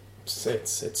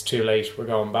 it's too late, we're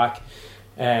going back.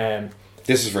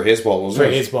 This is for his ball, wasn't it?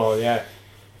 For his ball, yeah.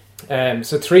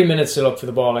 So 3 minutes to look for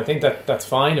the ball. I think that's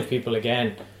fine if people,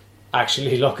 again,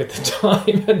 actually look at the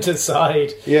time and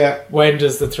decide when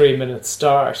does the 3 minutes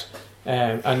start,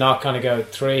 and not kind of go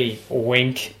 3,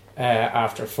 wink,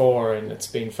 after 4 and it's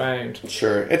been found.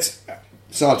 Sure, it's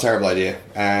not a terrible idea.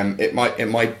 It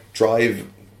might drive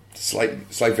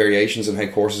slight variations in how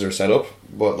courses are set up,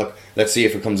 but look, let's see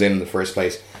if it comes in the first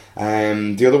place.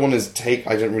 The other one is I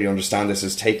didn't really understand this,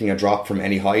 is taking a drop from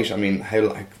any height. I mean,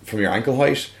 how, from your ankle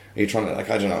height? Are you trying to,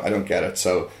 I don't know, I don't get it.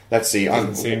 So let's see.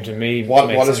 Doesn't seem to me. What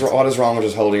is wrong with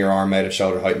just holding your arm out at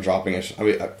shoulder height and dropping it? I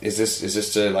mean, is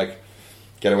this to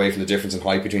get away from the difference in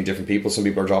height between different people? Some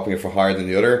people are dropping it for higher than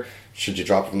the other. Should you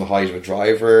drop it from the height of a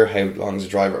driver? How long is a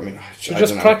driver? I mean,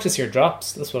 just practice your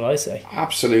drops. That's what I say.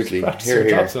 Absolutely. Practice your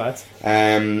drops, lads.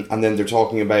 And then they're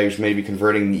talking about maybe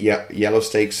converting yellow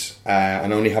stakes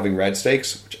and only having red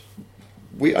stakes.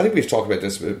 I think we've talked about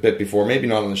this a bit before, maybe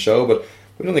not on the show, but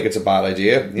we don't think it's a bad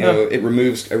idea. It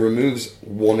removes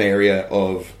one area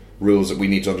of rules that we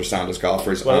need to understand as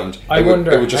golfers, and I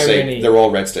wonder, it would just say they're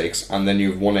all red stakes, and then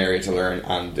you have one area to learn,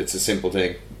 and it's a simple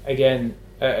thing. Again,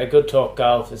 a good talk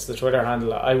golf is the Twitter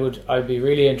handle. I'd be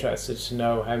really interested to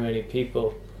know how many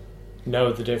people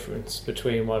know the difference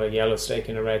between what a yellow stake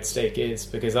and a red stake is,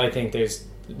 because I think there's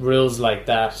rules like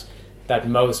that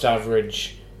most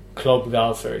average club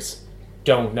golfers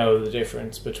don't know the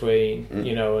difference between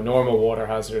a normal water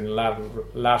hazard and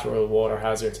lateral water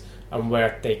hazards, and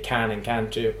where they can and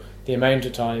can't do. The amount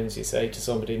of times you say to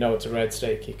somebody, no, it's a red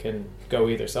stake, you can go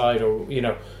either side, or they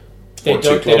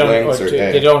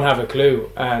don't have a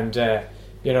clue. And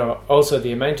also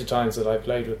the amount of times that I've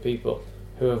played with people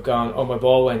who have gone, my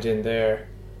ball went in there,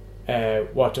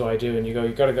 what do I do? And you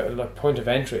got to go point of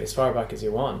entry as far back as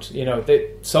you want.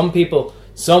 Some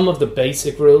of the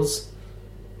basic rules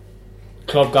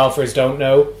club golfers don't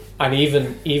know, and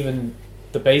even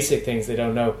the basic things they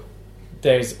don't know,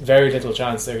 there's very little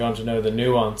chance they're going to know the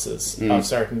nuances of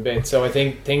certain bits. So I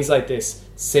think things like this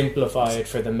simplify it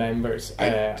for the members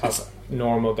of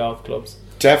normal golf clubs.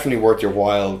 Definitely worth your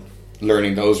while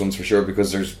learning those ones for sure,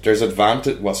 because there's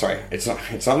advantage. Well, sorry, it's not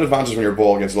an advantage when your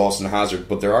ball gets lost in a hazard,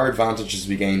 but there are advantages to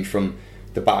be gained from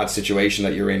the bad situation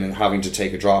that you're in and having to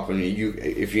take a drop. And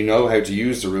if you know how to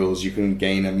use the rules, you can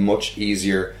gain a much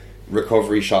easier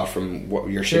recovery shot from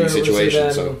your shitty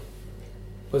situation.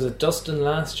 was it Dustin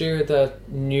last year that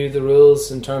knew the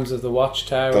rules in terms of the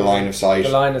watchtower, the line of sight,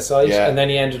 yeah. And then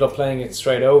he ended up playing it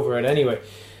straight over it anyway.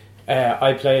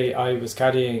 I was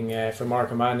caddying for Mark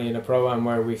and Manny in a Pro-Am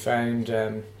where we found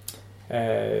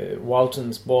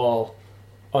Walton's ball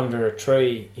under a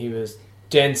tree. He was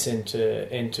dense into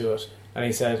it, and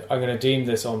he said, I'm going to deem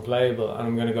this unplayable and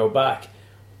I'm going to go back.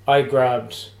 I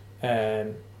grabbed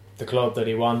the club that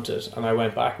he wanted and I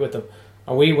went back with him,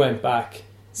 and we went back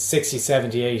 60,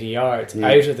 70, 80 yards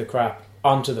out of the crap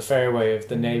onto the fairway of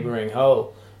the neighbouring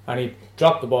hole, and he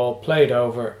dropped the ball, played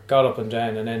over, got up and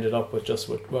down, and ended up with just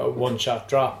with a one shot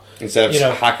drop instead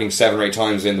of hacking 7 or 8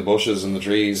 times in the bushes and the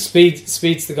trees.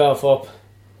 Speeds the golf up.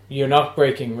 You're not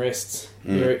breaking wrists.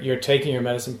 You're taking your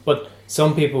medicine. But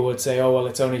some people would say, oh well,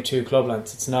 it's only 2 club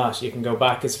lengths. It's not. You can go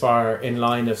back as far in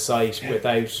line of sight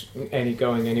without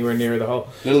going anywhere near the hole.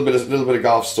 Little bit of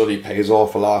golf study pays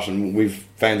off a lot, and we've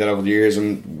found that over the years,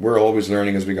 and we're always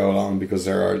learning as we go along because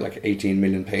there are like 18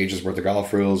 million pages worth of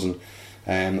golf rules,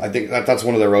 and I think that's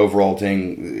one of their overall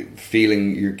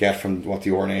feeling you get from what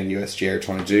the RNA and USGA are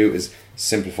trying to do is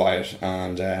simplify it,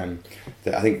 and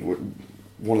I think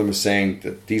one of them was saying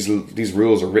that these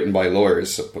rules are written by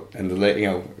lawyers, and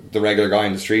the regular guy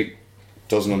in the street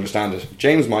doesn't understand it.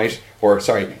 James might, or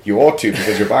sorry, you ought to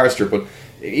because you're a barrister, but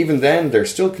even then they're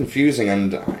still confusing,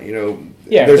 and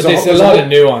there's a lot of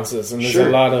nuances, and there's a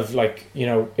lot of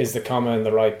is the comma in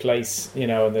the right place,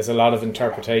 and there's a lot of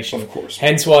interpretation, of course.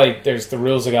 Hence why there's the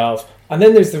rules of golf, and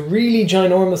then there's the really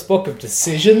ginormous book of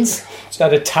decisions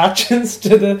that attaches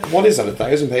to the... What is that,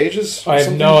 1,000 pages? I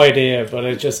have no idea, but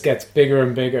it just gets bigger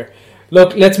and bigger.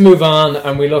 Look, let's move on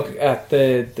and we look at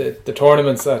the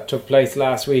tournaments that took place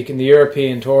last week. In the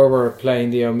European Tour, we're playing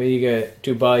the Omega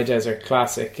Dubai Desert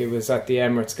Classic. It was at the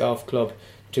Emirates Golf Club,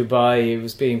 Dubai. It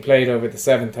was being played over the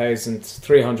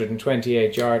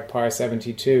 7,328 yard par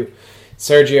 72.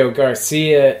 Sergio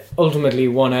Garcia ultimately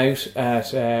won out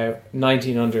at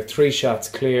 19 under, 3 shots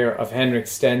clear of Henrik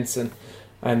Stenson,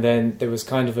 and then there was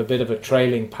kind of a bit of a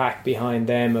trailing pack behind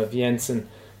them of Jensen,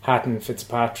 Hatton,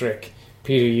 Fitzpatrick,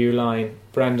 Peter Uline,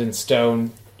 Brandon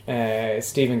Stone,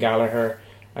 Stephen Gallagher,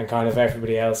 and kind of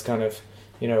everybody else kind of,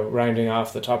 rounding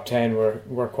off the top 10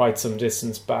 were quite some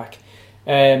distance back.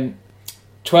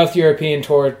 12th European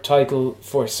Tour title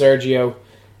for Sergio.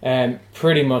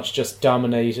 Pretty much just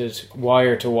dominated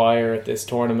wire to wire at this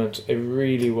tournament. It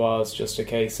really was just a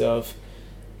case of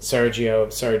Sergio.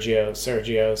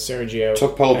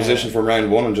 Took pole position from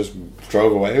round 1 and just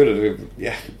drove away with it.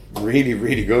 Yeah, really,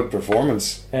 really good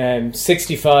performance.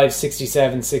 65,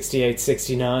 67, 68,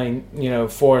 69,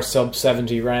 4 sub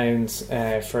 70 rounds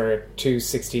for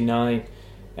 269.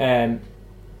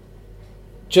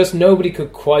 Just nobody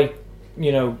could quite,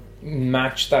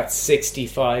 match that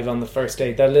 65 on the first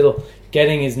day. That little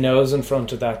getting his nose in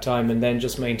front at that time and then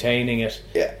just maintaining it.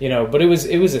 Yeah. But it was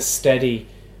a steady,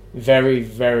 very,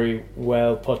 very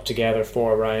well put together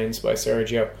 4 rounds by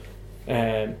Sergio.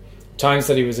 Times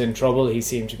that he was in trouble, he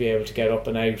seemed to be able to get up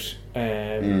and out.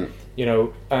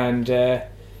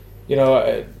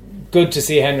 Good to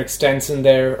see Henrik Stenson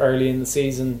there early in the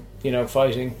season,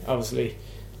 fighting. Obviously,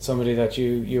 somebody that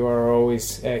you are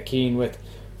always keen with,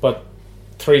 but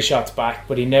 3 shots back,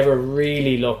 but he never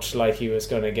really looked like he was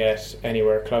going to get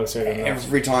anywhere closer than that.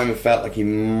 Every time it felt like he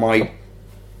might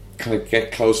kind of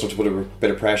get close enough to put a bit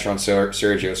of pressure on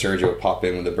Sergio would pop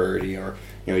in with a birdie, or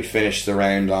he finished the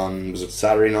round on, was it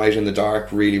Saturday night in the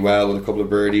dark, really well with a couple of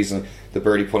birdies, and the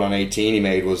birdie put on 18 he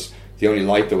made was the only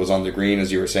light that was on the green,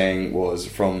 as you were saying, was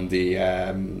from the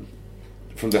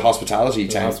hospitality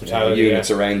units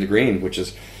around the green, which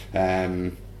is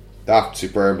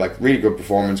superb. Like, really good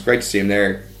performance, great to see him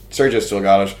there. Sergio still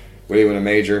got it. Will he win a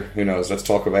major? Who knows? Let's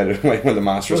talk about it when the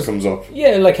Masters comes up.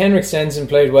 Yeah, like Henrik Stenson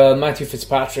played well. Matthew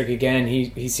Fitzpatrick again,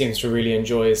 he seems to really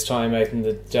enjoy his time out in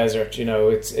the desert.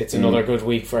 It's another good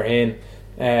week for him.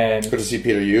 It's good to see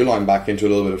Peter Uline back into a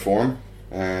little bit of form.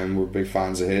 We're big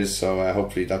fans of his, so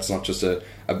hopefully that's not just a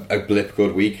blip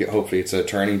good week. Hopefully it's a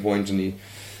turning point, and he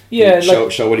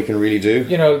show what he can really do.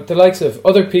 The likes of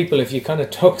other people, if you kind of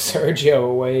took Sergio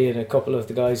away and a couple of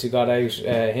the guys who got out,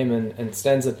 him and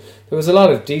Stenson, there was a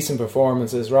lot of decent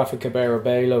performances. Rafa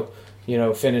Cabrera-Bello,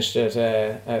 finished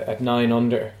at 9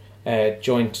 under,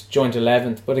 joint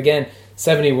 11th. But again,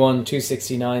 71,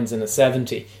 269s and a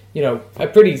 70. A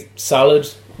pretty solid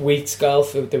week's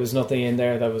golf. There was nothing in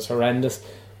there that was horrendous.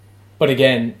 But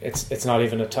again, it's not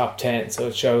even a top 10, so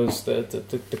it shows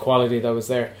the quality that was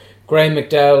there. Graham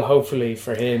McDowell, hopefully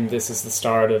for him, this is the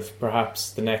start of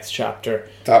perhaps the next chapter.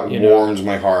 That warms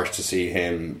my heart to see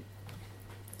him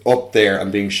up there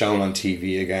and being shown on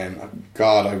TV again.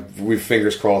 God, we've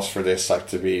fingers crossed for this.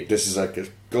 This is like a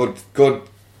good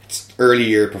early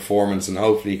year performance, and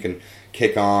hopefully he can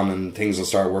kick on and things will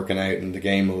start working out and the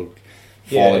game will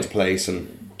fall into place.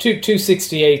 And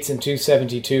 268s and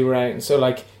 272 rounds, so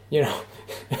like, you know,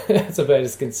 that's about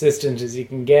as consistent as you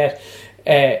can get.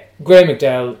 Graham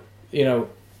McDowell, you know,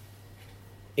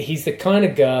 he's the kind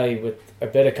of guy with a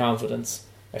bit of confidence,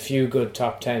 a few good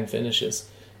top 10 finishes.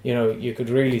 You know, you could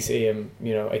really see him,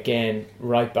 you know, again,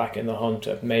 right back in the hunt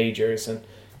at majors and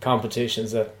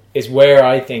competitions. That is where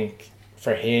I think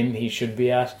for him he should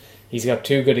be at. He's got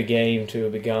too good a game to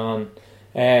be gone.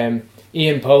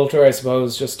 Ian Poulter, I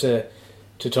suppose, just to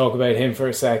talk about him for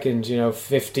a second, you know,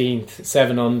 15th,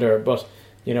 7 under, but,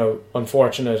 you know,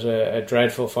 unfortunate, a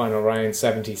dreadful final round,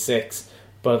 76.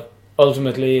 But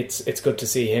ultimately, it's good to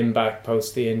see him back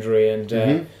post the injury and,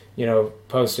 you know,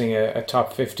 posting a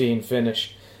top 15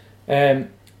 finish.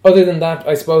 Other than that,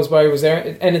 I suppose, Barry, was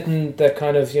there anything that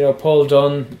kind of, you know, Paul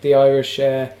Dunn, the Irish,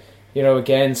 you know,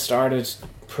 again started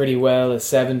pretty well at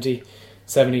 70,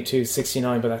 72,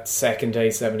 69, but that second day,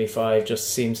 75,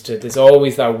 just seems to, there's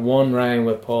always that one round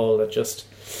with Paul that just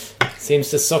seems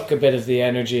to suck a bit of the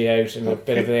energy out and a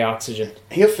bit of the oxygen.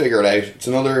 He'll figure it out. It's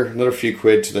another few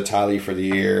quid to the tally for the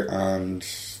year, and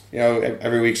you know,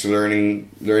 every week's a learning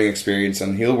experience,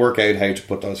 and he'll work out how to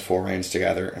put those 4 rounds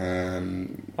together.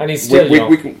 And he's still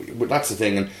young. That's the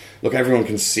thing. And look, everyone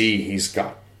can see he's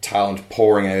got talent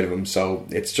pouring out of him. So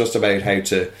it's just about how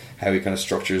he kind of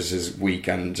structures his week,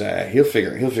 and he'll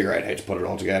figure out how to put it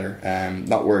all together.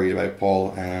 Not worried about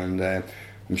Paul, and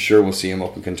I'm sure we'll see him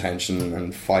up in contention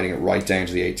and fighting it right down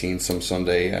to the 18th some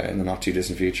Sunday in the not too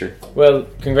distant future. Well,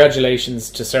 congratulations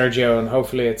to Sergio, and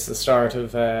hopefully it's the start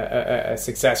of a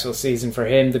successful season for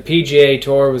him. The PGA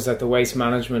Tour was at the Waste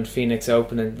Management Phoenix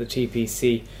Open and the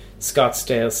TPC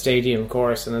Scottsdale Stadium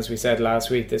course, and as we said last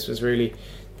week, this is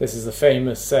the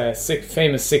famous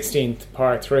 16th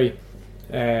par 3.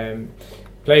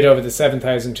 Played over the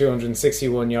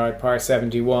 7,261 yard par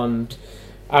 71.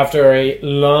 After a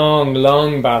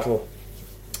long battle,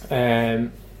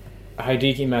 Hideki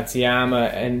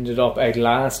Matsuyama ended up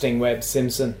outlasting Webb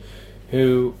Simpson,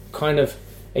 who kind of,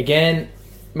 again,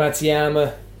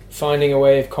 Matsuyama finding a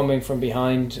way of coming from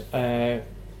behind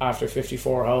after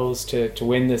 54 holes to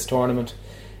win this tournament.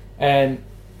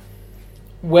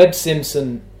 Webb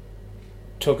Simpson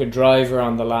took a driver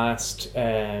on the last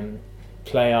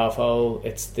playoff hole.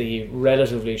 It's the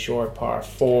relatively short par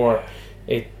 4.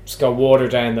 It's got water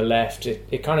down the left.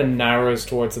 It kind of narrows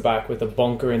towards the back with a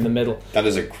bunker in the middle. That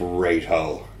is a great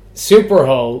hole. Super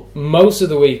hole. Most of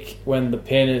the week when the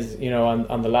pin is, you know,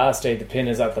 on the last day, the pin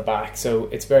is at the back. So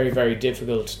it's very, very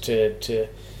difficult to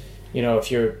you know,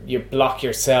 if you block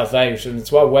yourself out. And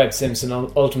it's what Webb Simpson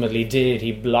ultimately did.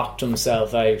 He blocked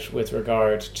himself out with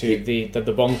regard to the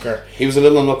bunker. He was a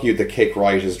little unlucky with the kick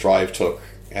right his drive took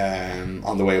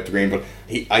on the way up the green. But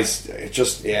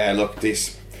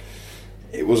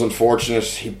it was unfortunate.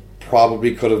 He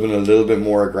probably could have been a little bit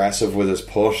more aggressive with his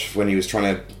putt when he was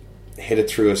trying to hit it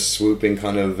through a swooping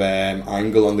kind of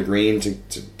angle on the green to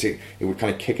he would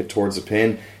kind of kick it towards the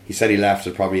pin. He said he left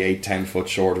it probably 8-10 foot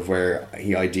short of where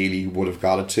he ideally would have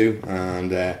got it to.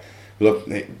 And look,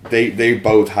 they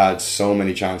both had so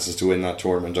many chances to win that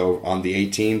tournament on the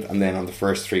 18th and then on the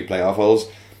first 3 playoff holes,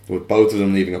 with both of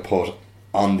them leaving a putt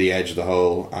on the edge of the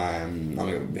hole.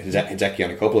 Hideki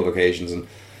on a couple of occasions, and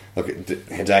look,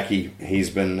 Hideki, he's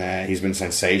been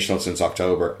sensational since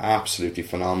October, absolutely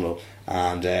phenomenal,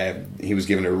 and he was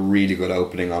given a really good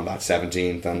opening on that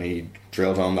 17th, and he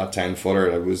drilled home that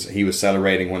 10-footer. He was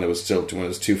celebrating when it was 2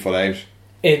 foot out.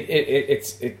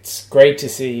 It's great to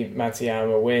see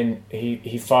Matsuyama win.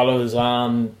 He follows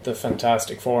on the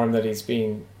fantastic form that he's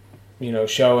been, you know,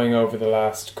 showing over the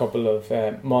last couple of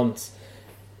months.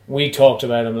 We talked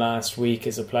about him last week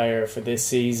as a player for this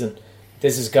season.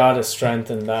 This has got to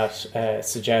strengthen that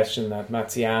suggestion that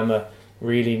Matsuyama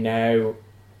really now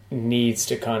needs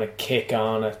to kind of kick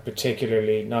on it,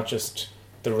 particularly not just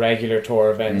the regular tour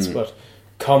events, but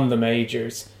come the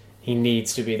majors, he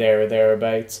needs to be there or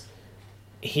thereabouts.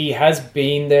 He has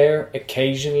been there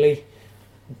occasionally.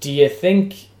 Do you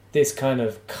think this kind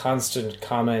of constant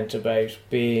comment about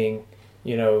being,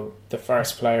 you know, the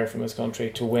first player from his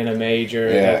country to win a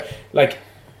major,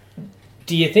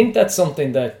 do you think that's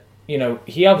something that, you know,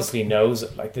 he obviously knows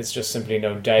it, like there's just simply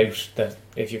no doubt that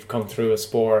if you've come through a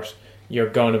sport, you're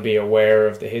going to be aware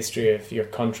of the history of your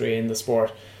country in the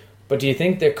sport. But do you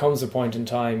think there comes a point in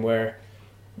time where,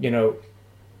 you know,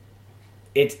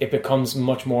 it becomes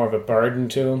much more of a burden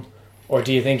to him? Or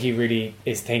do you think he really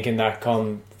is thinking that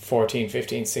come 14,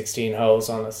 15, 16 holes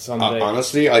on a Sunday?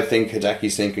 Honestly, I think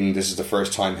Hideki's thinking this is the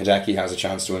first time Hideki has a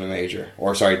chance to win a major.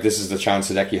 Or sorry, this is the chance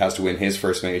Hideki has to win his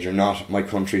first major, not my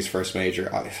country's first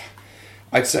major.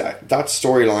 I'd say that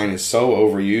storyline is so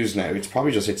overused now. It's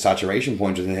probably just hit saturation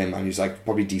point with him, and he's like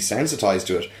probably desensitized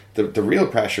to it. The real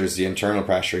pressure is the internal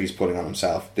pressure he's putting on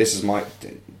himself. This is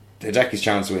Hideki's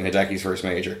chance to win Hideki's first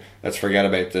major. Let's forget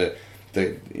about the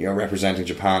representing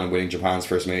Japan and winning Japan's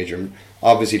first major.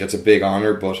 Obviously, that's a big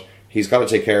honour, but he's got to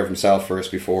take care of himself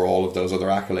first before all of those other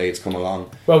accolades come along.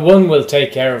 Well, one will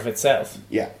take care of itself.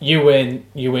 Yeah, you win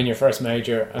your first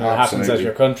major, and it happens as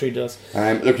your country does.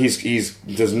 Look, he's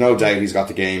there's no doubt he's got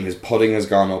the game. His putting has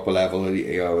gone up a level.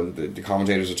 And the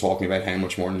commentators are talking about how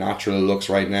much more natural it looks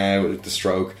right now with the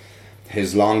stroke.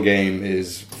 His long game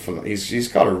is he's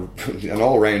got an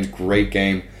all round great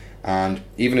game, and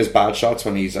even his bad shots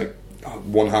when he's like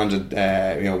one-handed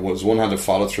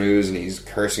follow throughs and he's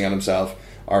cursing at himself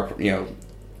are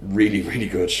really, really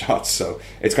good shots. So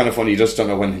it's kind of funny. You just don't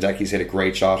know when Hideki's hit a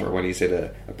great shot or when he's hit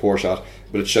a poor shot,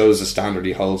 but it shows the standard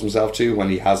he holds himself to when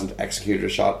he hasn't executed a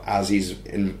shot as he's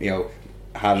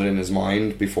had it in his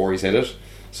mind before he's hit it.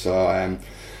 So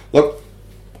look,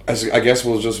 I guess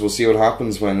we'll see what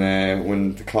happens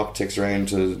when the clock ticks around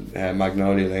to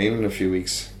Magnolia Lane in a few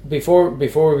weeks. Before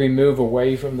we move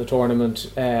away from the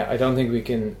tournament, I don't think we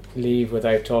can leave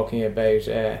without talking about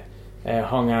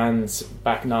Hong An's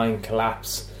back nine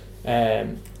collapse.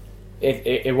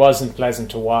 It wasn't pleasant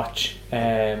to watch.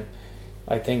 I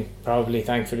think probably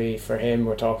thankfully for him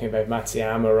we're talking about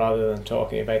Matsuyama rather than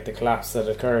talking about the collapse that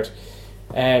occurred.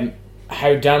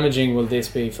 How damaging will this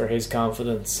be for his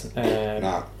confidence?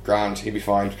 Grand, he'll be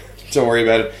fine. Don't worry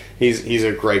about it. He's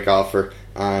a great golfer,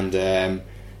 and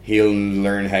he'll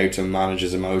learn how to manage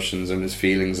his emotions and his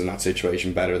feelings in that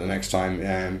situation better the next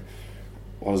time.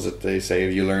 What is it they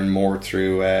say? You learn more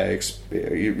through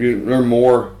you learn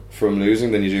more from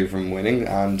losing than you do from winning,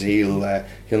 and he'll know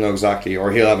exactly,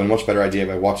 or he'll have a much better idea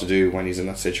about what to do when he's in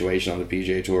that situation on the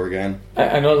PGA Tour again.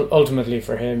 And ultimately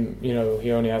for him,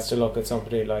 he only has to look at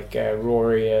somebody like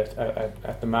Rory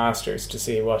at the Masters to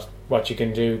see what you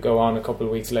can do. Go on a couple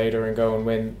of weeks later and go and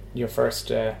win your first,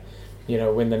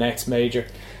 win the next major.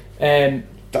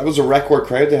 That was a record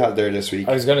crowd they had there this week.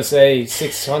 I was going to say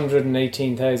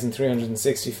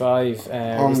 618,365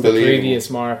 was the previous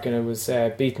mark, and it was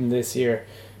beaten this year.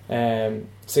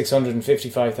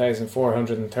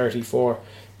 655,434.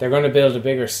 They're going to build a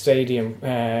bigger stadium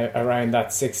around that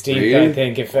 16th, really? I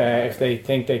think, if they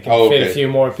think they can fit a few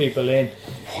more people in.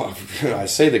 I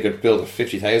say they could build a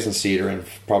 50,000 seater and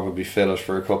probably fill it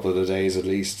for a couple of the days at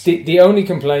least. The only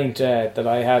complaint that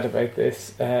I had about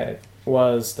this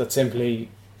was that simply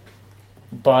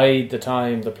by the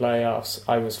time the playoffs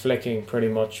I was flicking pretty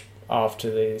much off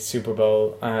to the Super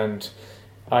Bowl, and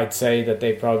I'd say that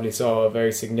they probably saw a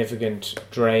very significant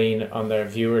drain on their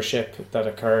viewership that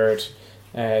occurred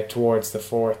towards the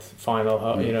fourth final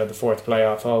hole, the fourth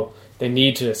playoff hole. They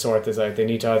need to sort this out. They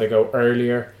need to either go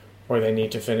earlier or they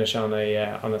need to finish on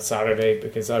a Saturday,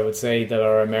 because I would say that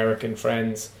our American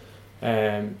friends,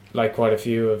 like quite a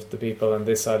few of the people on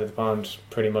this side of the pond,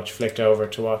 pretty much flicked over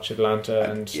to watch Atlanta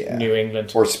and New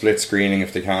England. Or split screening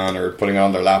if they can, or putting it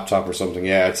on their laptop or something.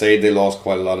 Yeah, I'd say they lost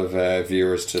quite a lot of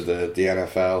viewers to the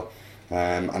NFL.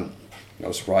 And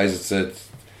no surprise, it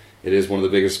is one of the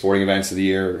biggest sporting events of the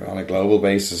year on a global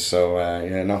basis. So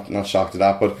not shocked at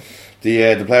that. But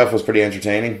the playoff was pretty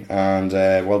entertaining, and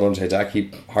well done to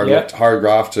Hideki. Hard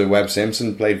graft to Webb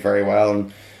Simpson, played very well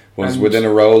and was within a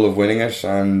role of winning it,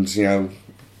 and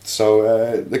so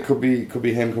it could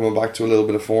be him coming back to a little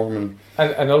bit of form,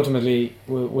 and ultimately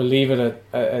we'll leave it at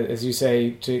as you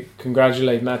say, to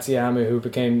congratulate Matsuyama, who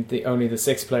became only the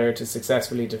sixth player to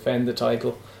successfully defend the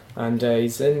title, and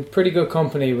he's in pretty good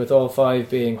company with all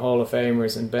five being Hall of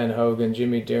Famers, and Ben Hogan,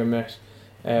 Jimmy Dermott,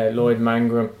 Lloyd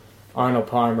Mangrum, Arnold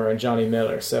Palmer and Johnny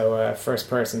Miller. So first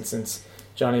person since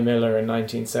Johnny Miller in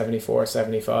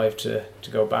 1974-75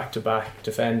 to go back-to-back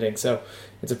defending. So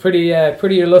it's a pretty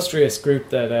illustrious group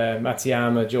that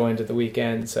Matsuyama joined at the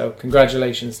weekend. So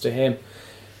congratulations to him.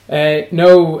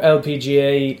 No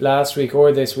LPGA last week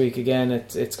or this week again.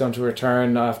 It's going to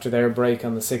return after their break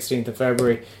on the 16th of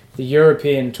February. The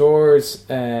European Tour's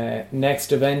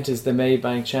next event is the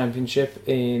Maybank Championship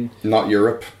in... Not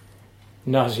Europe.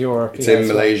 It's in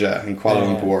Malaysia, in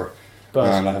Kuala Lumpur.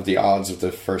 And I have the odds of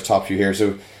the first top few here.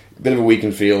 So a bit of a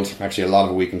weakened field, actually a lot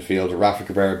of a weakened field. Rafa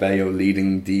Cabrera-Bello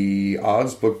leading the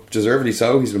odds, but deservedly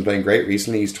so. He's been playing great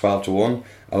recently. He's 12-1,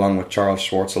 along with Charles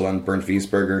Schwartzel and Bernd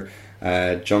Wiesberger.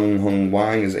 Jung Hung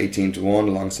Wang is 18-1,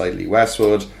 alongside Lee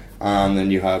Westwood. And then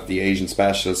you have the Asian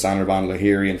specialists, Anirban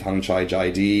Lahiri and Thongchai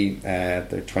Jaidi.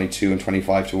 They're 22 and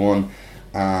 25 to 1.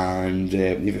 And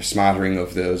you have a smattering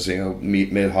of those,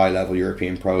 mid-high level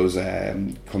European pros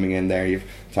coming in there. You have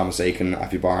Thomas Aiken,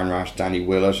 Afi Barnrat, Danny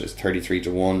Willett is 33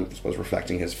 to 1, I suppose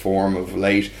reflecting his form of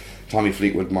late. Tommy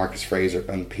Fleetwood, Marcus Fraser,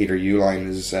 and Peter Uline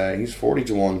is he's 40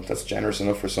 to 1. That's generous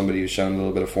enough for somebody who's shown a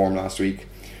little bit of form last week.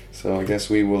 So I guess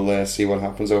we will see what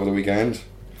happens over the weekend.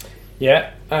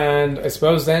 Yeah, and I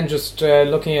suppose then just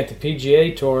looking at the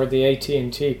PGA Tour, the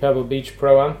AT&T Pebble Beach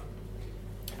Pro-Am.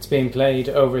 It's being played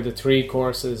over the 3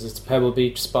 courses. It's Pebble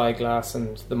Beach, Spyglass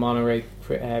and the Monterey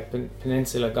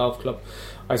Peninsula Golf Club.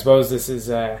 I suppose this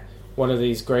is one of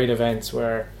these great events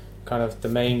where kind of the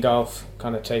main golf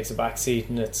kind of takes a back seat,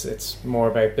 and it's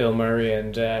more about Bill Murray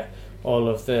and all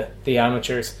of the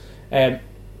amateurs. They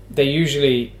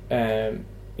usually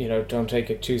don't take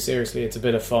it too seriously. It's a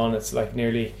bit of fun. It's like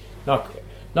nearly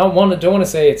don't want to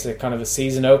say it's a kind of a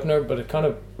season opener, but it kind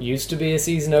of used to be a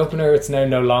season opener. It's now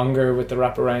no longer with the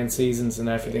wraparound seasons, and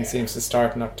everything seems to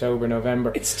start in October,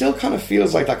 November. It still kind of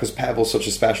feels like that because Pebble's such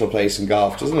a special place in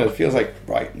golf, doesn't it? It feels like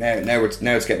right now it's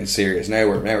getting serious. Now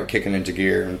we're kicking into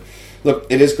gear. And look,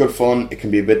 it is good fun. It can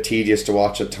be a bit tedious to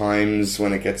watch at times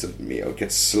when it gets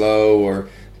slow or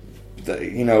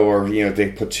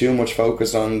they put too much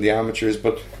focus on the amateurs.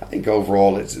 But I think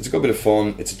overall it's a good bit of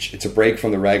fun. It's a break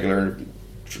from the regular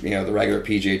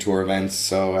PGA Tour events.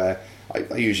 So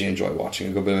I usually enjoy watching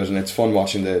a good bit of it, and it's fun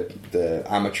watching the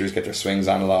amateurs get their swings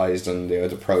analysed and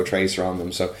the pro tracer on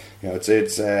them. So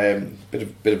it's a bit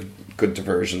of good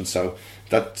diversion. So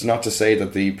that's not to say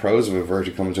that the pros have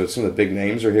averted coming to it. Some of the big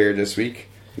names are here this week.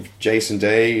 Jason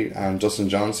Day and Dustin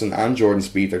Johnson and Jordan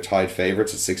Spieth are tied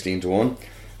favourites at 16 to 1.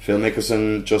 Phil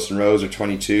Mickelson, Justin Rose are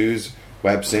 22s.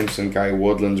 Webb Simpson, Gary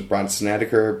Woodland, Brad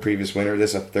Snedeker, previous winner of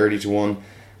this, at 30 to 1.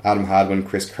 Adam Hadwin,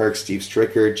 Chris Kirk, Steve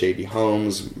Stricker, JB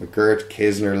Holmes, McGirt,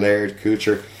 Kisner, Laird,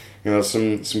 Kuchar.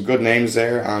 Some good names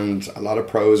there, and a lot of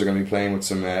pros are going to be playing with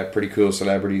some pretty cool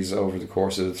celebrities over the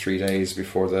course of the 3 days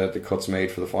before the cut's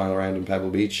made for the final round in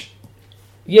Pebble Beach.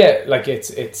 Yeah, like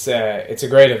it's a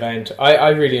great event. I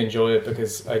really enjoy it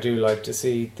because I do like to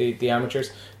see the amateurs.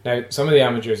 Now, some of the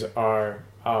amateurs are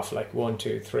off like 1,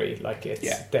 2, 3. Like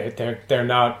they're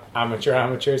not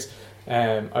amateurs.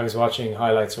 I was watching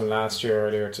highlights from last year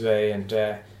earlier today,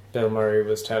 and Bill Murray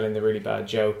was telling the really bad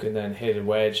joke and then hit a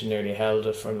wedge and nearly held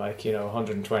it from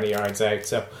 120 yards out.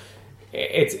 So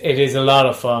it is a lot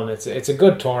of fun. It's a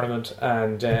good tournament,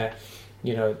 and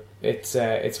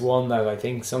it's one that I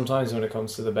think sometimes when it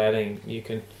comes to the betting you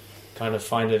can kind of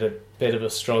find it a bit of a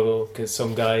struggle, because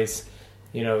some guys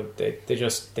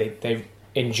they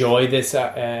enjoy this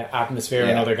atmosphere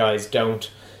and other guys don't.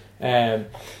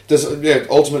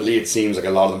 Ultimately it seems like a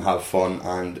lot of them have fun,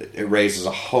 and it raises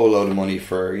a whole load of money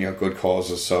for good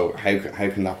causes, so how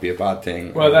can that be a bad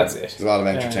thing? Well, that's it. There's a lot of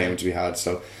entertainment to be had,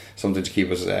 so something to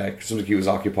keep us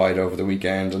occupied over the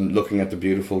weekend, and looking at the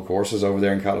beautiful courses over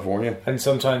there in California. And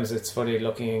sometimes it's funny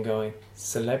looking and going,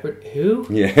 celebrity who?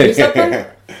 Yeah. Who's that one?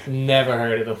 Never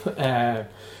heard of them.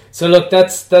 So look,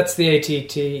 that's the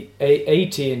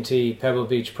AT&T Pebble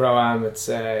Beach Pro-Am.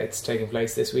 It's taking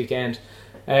place this weekend.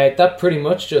 That pretty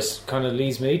much just kind of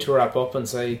leaves me to wrap up and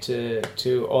say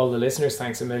to all the listeners,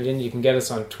 thanks a million. You can get us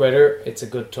on Twitter. It's a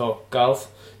Good Talk Golf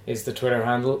is the Twitter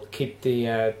handle. Keep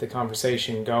the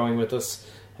conversation going with us.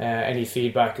 Any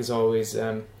feedback is always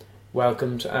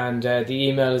welcomed, and the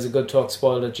email is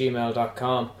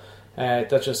agoodtalkspoiled@gmail.com.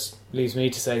 That just leaves me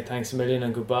to say thanks a million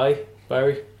and goodbye,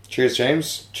 Barry. Cheers,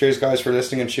 James. Cheers, guys, for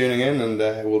listening and tuning in, and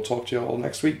we'll talk to you all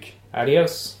next week.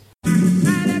 Adios.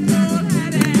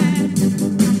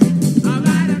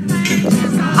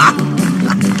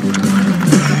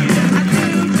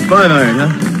 Bye, Marion.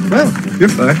 Well, you're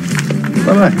fine.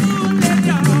 Bye-bye.